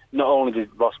say, not only did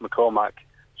Ross McCormack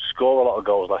score a lot of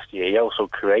goals last year, he also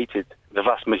created the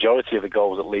vast majority of the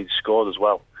goals that Leeds scored as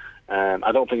well.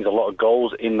 I don't think there's a lot of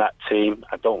goals in that team.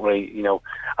 I don't really,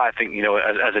 I think,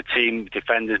 as a team,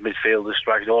 defenders, midfielders,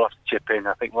 strikers, all have to chip in.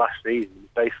 I think last season,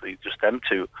 basically just them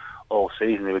two all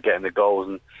season, they were getting the goals.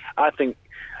 And I think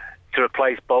to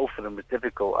replace both of them was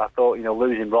difficult. I thought,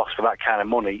 losing Ross for that kind of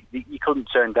money, you couldn't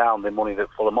turn down the money that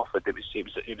Fulham offered. It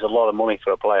was a lot of money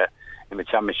for a player in the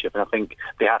Championship, and I think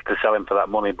they had to sell him for that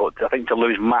money. But I think to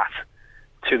lose Matt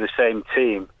to the same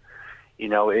team,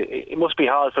 it must be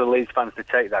hard for the Leeds fans to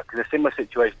take that, because a similar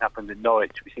situation happened in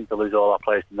Norwich. We seemed to lose all our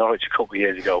players to Norwich a couple of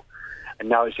years ago, and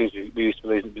now it seems to be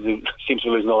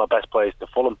losing all our best players to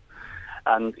Fulham.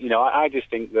 And, I just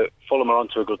think that Fulham are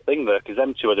onto a good thing there, because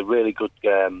them two had a really good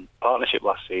partnership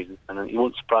last season, and it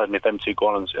wouldn't surprise me if them two go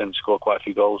on and score quite a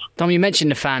few goals. Dom, you mentioned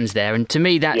the fans there, and to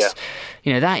me that's,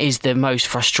 that is the most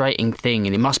frustrating thing,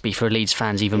 and it must be for Leeds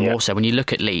fans even more so when you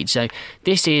look at Leeds. So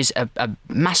this is a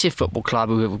massive football club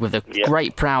with a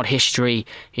great, proud history,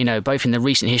 both in the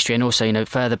recent history and also,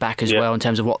 further back as well in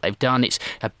terms of what they've done. It's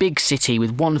a big city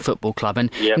with one football club,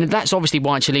 and that's obviously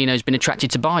why Cellino's been attracted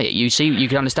to buy it. You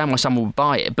can understand why someone would would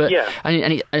buy it. But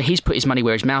and he's put his money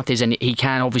where his mouth is, and he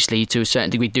can obviously to a certain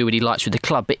degree do what he likes with the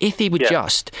club. But if he would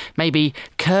just maybe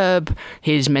curb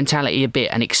his mentality a bit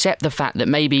and accept the fact that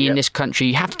maybe in this country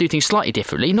you have to do things slightly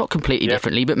differently, not completely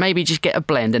differently, but maybe just get a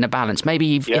blend and a balance.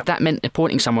 Maybe if that meant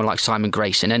appointing someone like Simon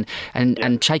Grayson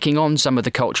and taking on some of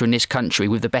the culture in this country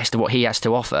with the best of what he has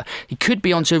to offer, he could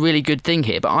be onto a really good thing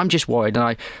here. But I'm just worried,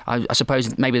 and I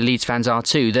suppose maybe the Leeds fans are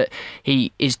too, that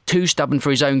he is too stubborn for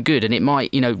his own good, and it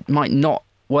might not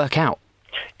work out.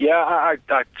 Yeah, I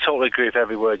totally agree with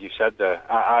every word you said there.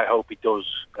 I hope he does.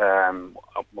 I'm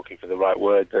looking for the right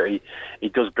word. That he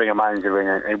does bring a manager in,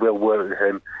 and he will work with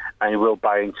him, and he will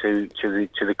buy into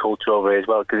the culture over here as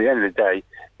well. Because at the end of the day,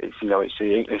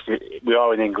 we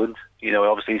are in England.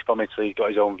 Obviously he's from Italy. He's got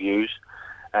his own views.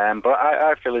 But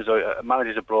I feel as though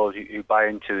managers abroad who buy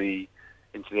into the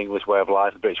English way of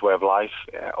life, the British way of life,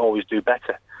 always do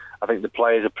better. I think the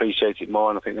players appreciate it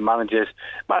more, and I think managers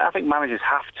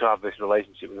have to have this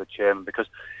relationship with the chairman, because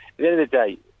at the end of the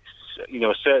day,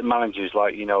 certain managers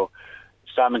like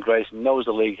Simon Grayson knows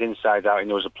the leagues inside out. He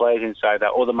knows the players inside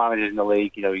out. Other managers in the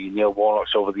league, your Neil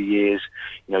Warnocks over the years,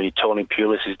 your Tony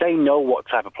Pulis's, they know what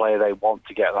type of player they want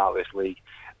to get out of this league.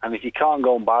 And if you can't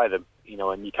go and buy them,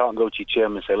 and you can't go to your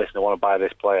chairman and say, listen, I want to buy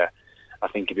this player, I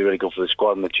think it'd be really good for the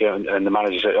squad. And the chairman and the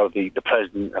manager, or the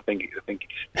president, I think he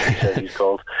says he's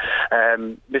called,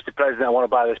 Mr. President, I want to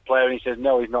buy this player, and he says,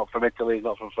 no, he's not from Italy, he's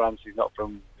not from France, he's not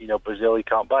from Brazil, you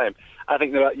can't buy him. I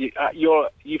think that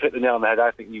you've hit the nail on the head.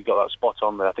 I think you've got that spot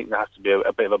on there. I think there has to be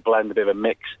a bit of a blend, a bit of a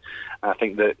mix. And I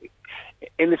think that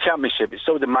in the Championship, it's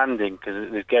so demanding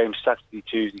because there's games Saturday,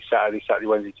 Tuesday, Saturday,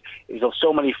 Wednesday. There's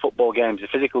so many football games. The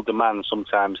physical demand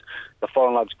sometimes, the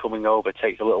foreign lads coming over,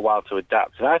 takes a little while to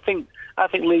adapt. And I think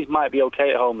Leeds might be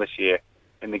okay at home this year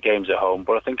in the games at home,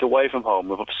 but I think away from home,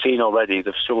 we've seen already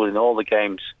they've struggled in all the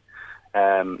games.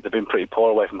 They've been pretty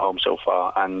poor away from home so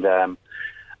far, and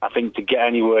I think to get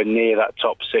anywhere near that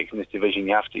top six in this division,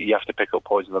 you have to pick up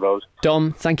points on the road.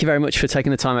 Dom, thank you very much for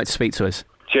taking the time out to speak to us.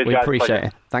 Cheers, we guys, appreciate pleasure.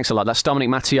 it. Thanks a lot. That's Dominic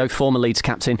Matteo, former Leeds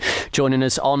captain, joining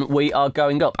us on We Are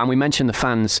Going Up. And we mentioned the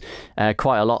fans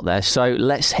quite a lot there, so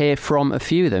let's hear from a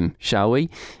few of them, shall we?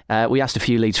 We asked a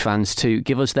few Leeds fans to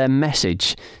give us their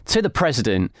message to the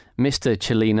president, Mr.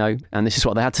 Cellino, and this is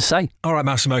what they had to say. All right,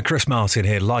 Massimo, Chris Martin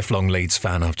here, lifelong Leeds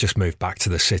fan. I've just moved back to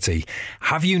the city.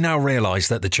 Have you now realised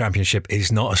that the Championship is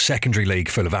not a secondary league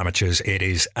full of amateurs? It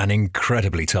is an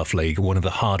incredibly tough league, one of the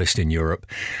hardest in Europe.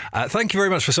 Thank you very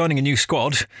much for signing a new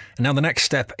squad. And now the next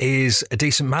step is a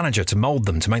decent manager to mould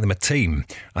them, to make them a team.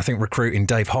 I think recruiting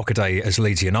Dave Hockaday as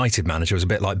Leeds United manager was a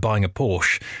bit like buying a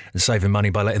Porsche and saving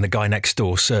money by letting the guy next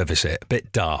door service it. A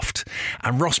bit daft.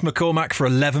 And Ross McCormack for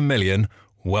 11 million,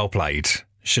 well played.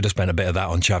 Should have spent a bit of that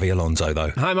on Xavi Alonso,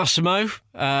 though. Hi, Massimo.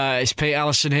 It's Pete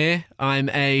Allison here. I'm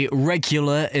a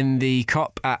regular in the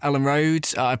COP at Ellen Road.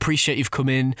 I appreciate you've come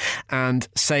in and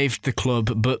saved the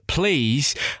club, but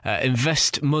please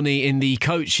invest money in the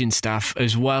coaching staff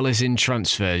as well as in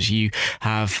transfers. You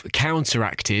have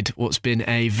counteracted what's been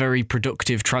a very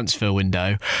productive transfer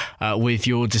window with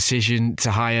your decision to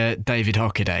hire David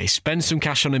Hockaday. Spend some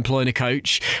cash on employing a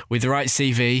coach with the right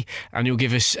CV, and you'll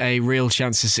give us a real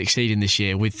chance of succeeding this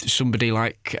year with somebody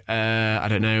like,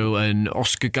 an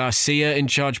Oscar Garcia in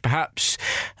charge, perhaps.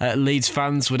 Leeds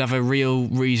fans would have a real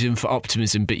reason for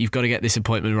optimism, but you've got to get this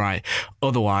appointment right.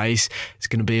 Otherwise, it's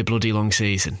going to be a bloody long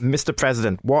season. Mr.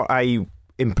 President, what I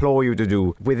implore you to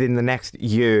do within the next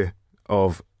year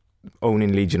of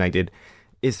owning Leeds United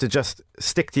is to just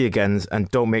stick to your guns and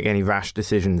don't make any rash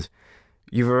decisions.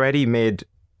 You've already made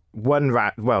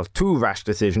two rash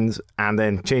decisions and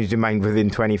then changed your mind within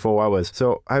 24 hours.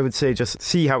 So I would say just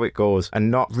see how it goes and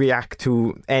not react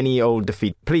to any old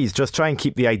defeat. Please just try and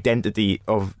keep the identity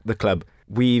of the club.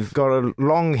 We've got a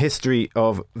long history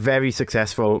of very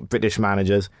successful British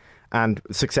managers and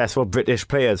successful British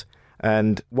players.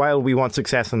 And while we want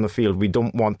success on the field, we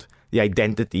don't want the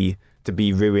identity to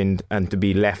be ruined and to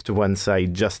be left to one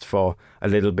side just for a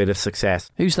little bit of success.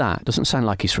 Who's that? Doesn't sound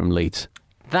like he's from Leeds.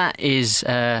 That is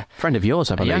a friend of yours,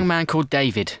 I believe. A young man called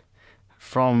David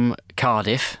from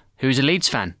Cardiff, who's a Leeds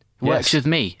fan. Works with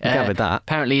me. Gathered that.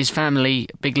 Apparently his family,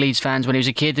 big Leeds fans when he was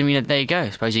a kid. I mean, there you go. I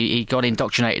suppose he got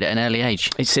indoctrinated at an early age.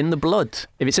 It's in the blood.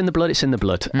 If it's in the blood, it's in the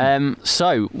blood.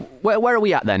 So, where are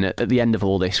we at then at the end of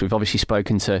all this? We've obviously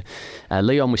spoken to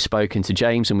Leon, we've spoken to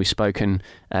James, and we've spoken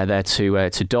there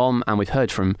to Dom, and we've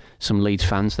heard from some Leeds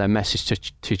fans, their message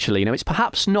to Cellino. It's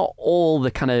perhaps not all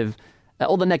the kind of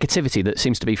all the negativity that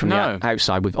seems to be from the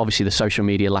outside, with obviously the social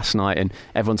media last night and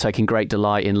everyone taking great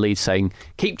delight in Leeds saying,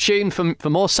 keep tuned for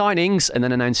more signings, and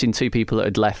then announcing 2 people that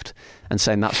had left and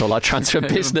saying that's all our transfer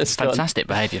business. Fantastic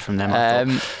behaviour from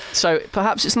them. So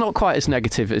perhaps it's not quite as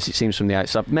negative as it seems from the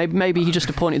outside. Maybe he just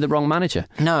appointed the wrong manager.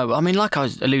 No, I mean, like I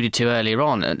alluded to earlier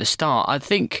on at the start, I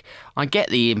think I get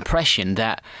the impression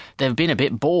that they've been a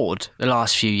bit bored the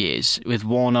last few years with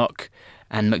Warnock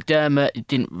and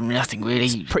McDermott. Nothing really.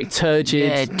 It's pretty turgid.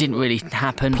 Yeah, it didn't really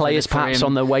happen. Players perhaps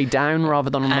on their way down rather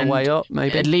than on their way up,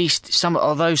 maybe. At least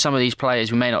although some of these players,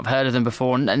 we may not have heard of them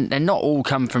before, and they're not all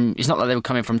come from. It's not like they were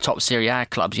coming from top Serie A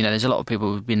clubs. There's a lot of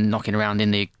people who've been knocking around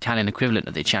in the Italian equivalent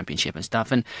of the Championship and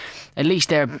stuff. And at least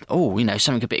they're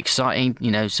something a bit exciting.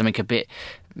 Something a bit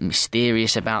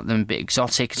mysterious about them, a bit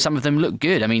exotic. Some of them look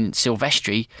good. I mean,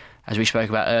 Silvestri, as we spoke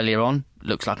about earlier on,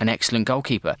 looks like an excellent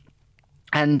goalkeeper,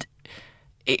 and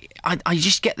I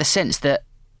just get the sense that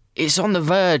it's on the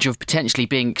verge of potentially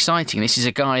being exciting. This is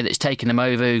a guy that's taken them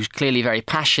over, who's clearly very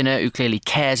passionate, who clearly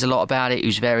cares a lot about it,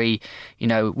 who's very,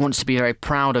 wants to be very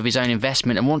proud of his own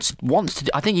investment and wants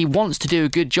to. I think he wants to do a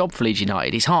good job for Leeds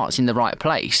United. His heart's in the right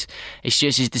place. It's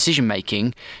just his decision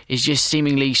making is just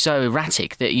seemingly so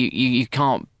erratic that you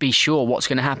can't be sure what's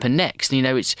going to happen next.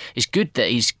 It's good that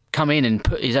he's come in and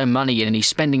put his own money in, and he's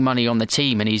spending money on the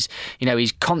team, and he's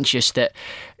conscious that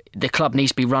the club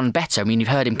needs to be run better. I mean, you've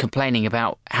heard him complaining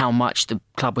about how much the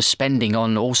club was spending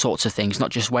on all sorts of things, not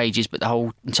just wages, but the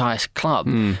whole entire club,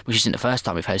 which isn't the first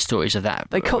time we've heard stories of that.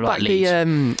 They cut back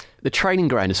the training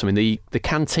ground or something, the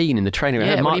canteen in the training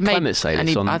ground. Mark Clement say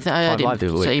this on Five Live the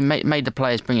other week. So he made the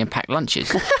players bring in packed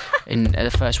lunches in the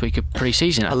first week of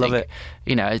pre-season, I love think.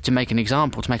 it. To make an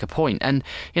example, to make a point. And,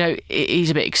 he's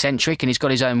a bit eccentric and he's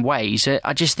got his own ways.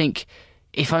 I just think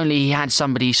if only he had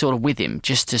somebody sort of with him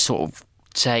just to sort of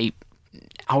say,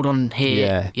 hold on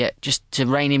here, just to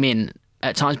rein him in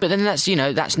at times. But then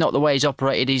that's not the way he's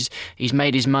operated. He's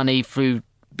made his money through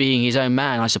being his own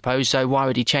man, I suppose, so why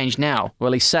would he change now?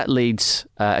 Well, he set Leeds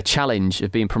a challenge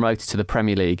of being promoted to the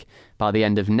Premier League by the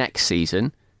end of next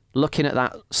season. Looking at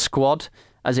that squad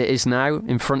as it is now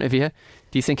in front of you,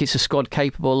 do you think it's a squad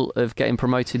capable of getting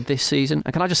promoted this season?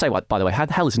 And can I just say, by the way, how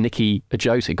the hell has Nicky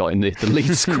Ajota got in the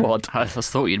Leeds squad? I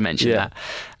thought you'd mention that.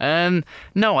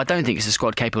 No, I don't think it's a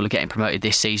squad capable of getting promoted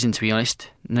this season, to be honest.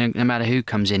 No matter who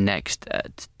comes in next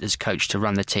as coach to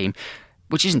run the team.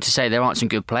 Which isn't to say there aren't some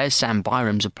good players. Sam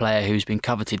Byram's a player who's been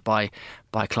coveted by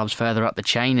clubs further up the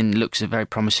chain and looks a very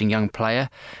promising young player.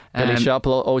 Billy Sharp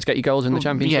will always get you goals in the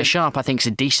Championship. Yeah, Sharp I think is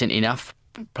a decent enough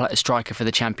striker for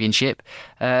the Championship.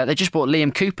 They just bought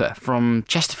Liam Cooper from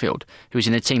Chesterfield, who was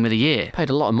in the Team of the Year. Paid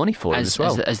a lot of money for him as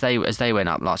well. As they went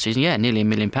up last season. Yeah, nearly £1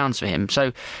 million for him.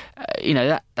 So,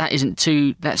 that isn't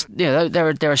too. That's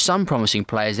there are some promising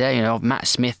players there. Matt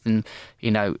Smith and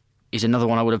is another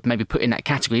one I would have maybe put in that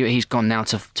category. He's gone now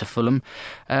to Fulham.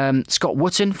 Scott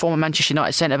Wootton, former Manchester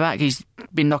United centre-back, he's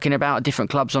been knocking about at different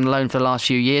clubs on loan for the last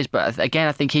few years, but again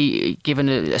I think he, given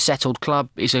a settled club,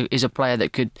 is a player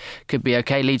that could be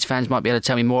okay. Leeds fans might be able to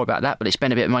tell me more about that, but they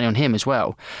spend a bit of money on him as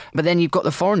well. But then you've got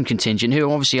the foreign contingent,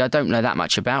 who obviously I don't know that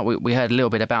much about. We heard a little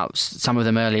bit about some of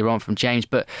them earlier on from James,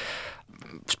 but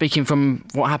speaking from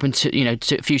what happened to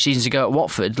a few seasons ago at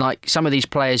Watford, like some of these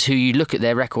players who you look at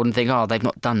their record and think, they've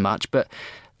not done much, but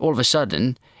all of a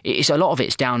sudden, a lot of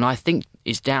it's down. I think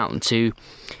it's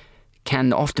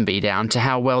can often be down to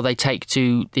how well they take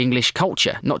to the English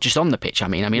culture, not just on the pitch. I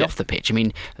mean off the pitch. I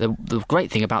mean, the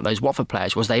great thing about those Watford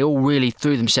players was they all really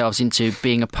threw themselves into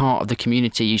being a part of the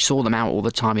community. You saw them out all the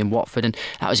time in Watford, and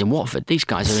that was in Watford. These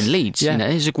guys are in Leeds. Yeah.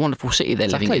 It's a wonderful city they're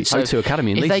living in. So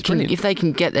Academy in Leeds, if they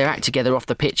can get their act together off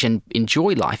the pitch and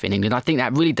enjoy life in England, I think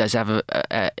that really does have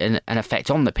an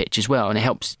effect on the pitch as well, and it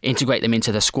helps integrate them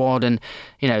into the squad. And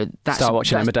start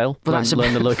watching Emmerdale.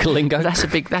 Learn the local lingo. That's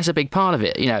a big part of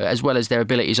it. As well as their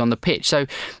abilities on the pitch. So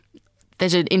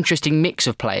there's an interesting mix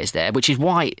of players there, which is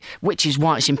why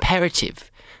it's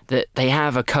imperative that they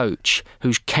have a coach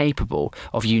who's capable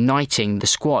of uniting the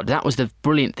squad. That was the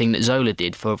brilliant thing that Zola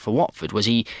did for Watford, was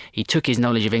he took his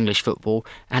knowledge of English football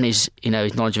and his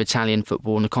knowledge of Italian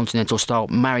football and the continental style,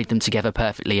 married them together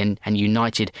perfectly and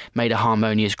united, made a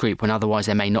harmonious group when otherwise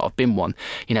there may not have been one.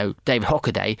 David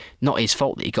Hockaday, not his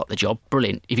fault that he got the job.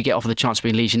 Brilliant. If you get offered the chance to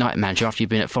be Leeds United manager after you've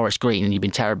been at Forest Green and you've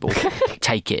been terrible,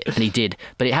 take it. And he did.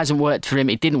 But it hasn't worked for him.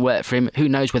 It didn't work for him. Who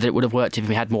knows whether it would have worked if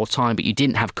he had more time, but you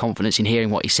didn't have confidence in hearing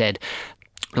what he said.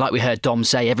 like we heard Dom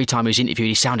say, every time he was interviewed,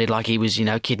 he sounded like he was,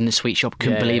 a kid in the sweet shop,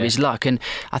 couldn't believe his luck. And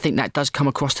I think that does come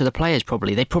across to the players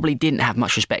probably. They probably didn't have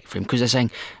much respect for him because they're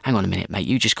saying, hang on a minute, mate,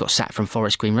 you just got sacked from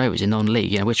Forest Green Rovers in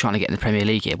non-league. We're trying to get in the Premier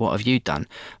League here. What have you done?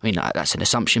 I mean, that's an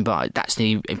assumption, but that's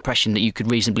the impression that you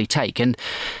could reasonably take. And,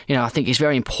 I think it's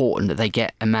very important that they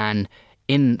get a man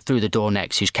in through the door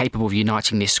next who's capable of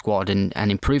uniting this squad and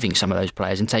improving some of those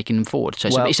players and taking them forward. So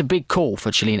it's a big call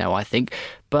for Cellino, I think.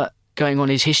 But going on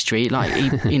his history, like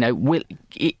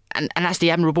and that's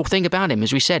the admirable thing about him.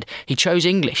 As we said, he chose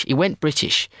English. He went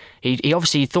British. He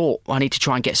obviously thought, I need to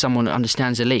try and get someone that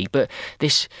understands the league. But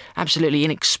this absolutely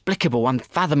inexplicable,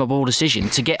 unfathomable decision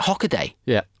to get Hockaday.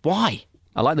 Yeah. Why?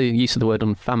 I like the use of the word I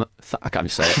can't even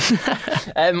say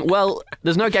it. Well,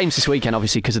 there's no games this weekend,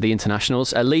 obviously, because of the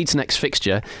internationals. Leeds' next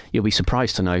fixture, you'll be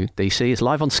surprised to know, DC, is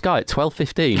live on Sky at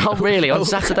 12:15. Oh, really? On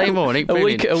Saturday morning?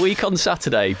 a week on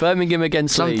Saturday. Birmingham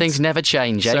against Leeds. Some things never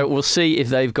change, eh? So we'll see if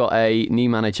they've got a new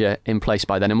manager in place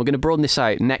by then. And we're going to broaden this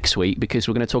out next week because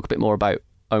we're going to talk a bit more about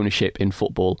ownership in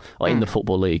football, or in the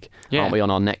Football League, aren't we,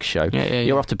 on our next show?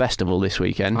 You're off to Bestival this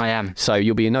weekend. I am. So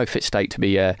you'll be in no fit state to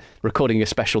be recording a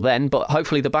special then, but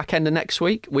hopefully the back end of next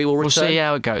week we will return. We'll see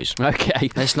how it goes. Okay.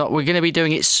 We're going to be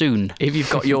doing it soon. If you've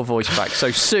got your voice back.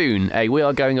 So soon, we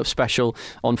are going up special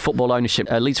on football ownership.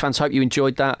 Leeds fans, hope you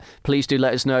enjoyed that. Please do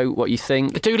let us know what you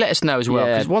think. But do let us know as well,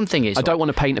 because one thing is, I don't want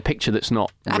to paint a picture that's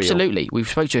not absolutely real. We've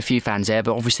spoke to a few fans there,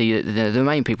 but obviously the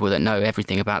main people that know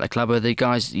everything about the club are you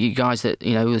guys that,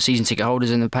 the season ticket holders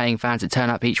and the paying fans that turn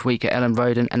up each week at Ellen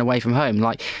Road and away from home.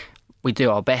 Like, we do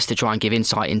our best to try and give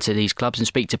insight into these clubs and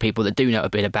speak to people that do know a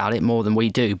bit about it more than we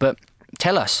do. But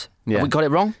tell us, have we got it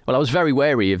wrong? Well, I was very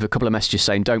wary of a couple of messages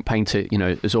saying don't paint it,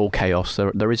 as all chaos.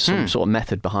 There is some sort of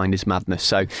method behind his madness.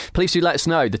 So please do let us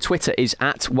know. The Twitter is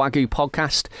at Wagyu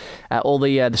Podcast. All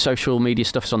the social media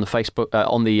stuff is on the Facebook,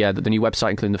 on the new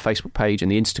website, including the Facebook page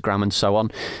and the Instagram and so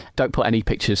on. Don't put any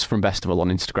pictures from Bestival on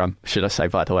Instagram, should I say,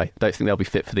 by the way. Don't think they'll be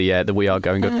fit for the We Are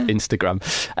Going Up Instagram.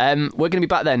 We're going to be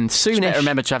back then soonish. Just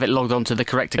remember to have it logged on to the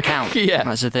correct account. Yeah,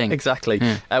 that's the thing. Exactly.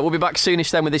 We'll be back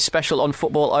soonish then with this special on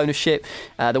football ownership.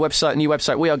 The new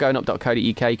website,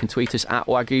 wearegoingup.co.uk. You can tweet us at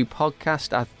Wagyu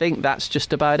Podcast. I think that's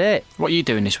just about it. What are you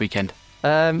doing this weekend?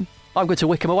 I'm going to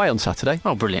Wickham away on Saturday.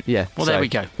 Oh, brilliant. Yeah. Well, there we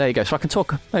go. There you go. So I can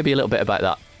talk maybe a little bit about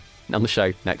that on the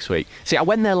show next week. See, I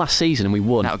went there last season and we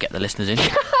won. That'll get the listeners in.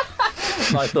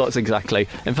 My thoughts exactly.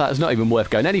 In fact, it's not even worth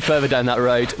going any further down that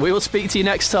road. We will speak to you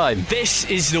next time. This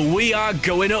is the We Are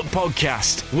Going Up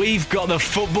podcast. We've got the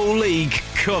Football League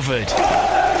covered.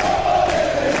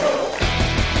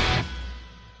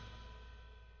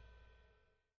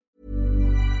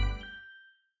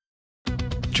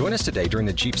 Join us today during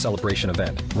the Jeep Celebration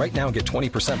event. Right now, get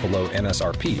 20% below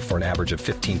MSRP for an average of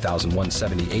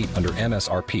 $15,178 under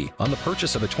MSRP on the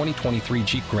purchase of a 2023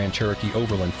 Jeep Grand Cherokee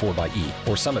Overland 4xE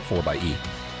or Summit 4xE.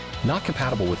 Not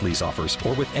compatible with lease offers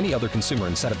or with any other consumer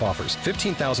incentive offers.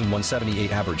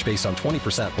 $15,178 average based on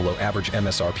 20% below average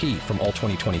MSRP from all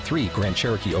 2023 Grand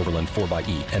Cherokee Overland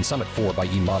 4xE and Summit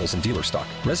 4xE models in dealer stock.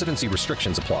 Residency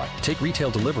restrictions apply. Take retail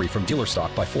delivery from dealer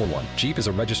stock by 4/1. Jeep is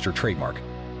a registered trademark.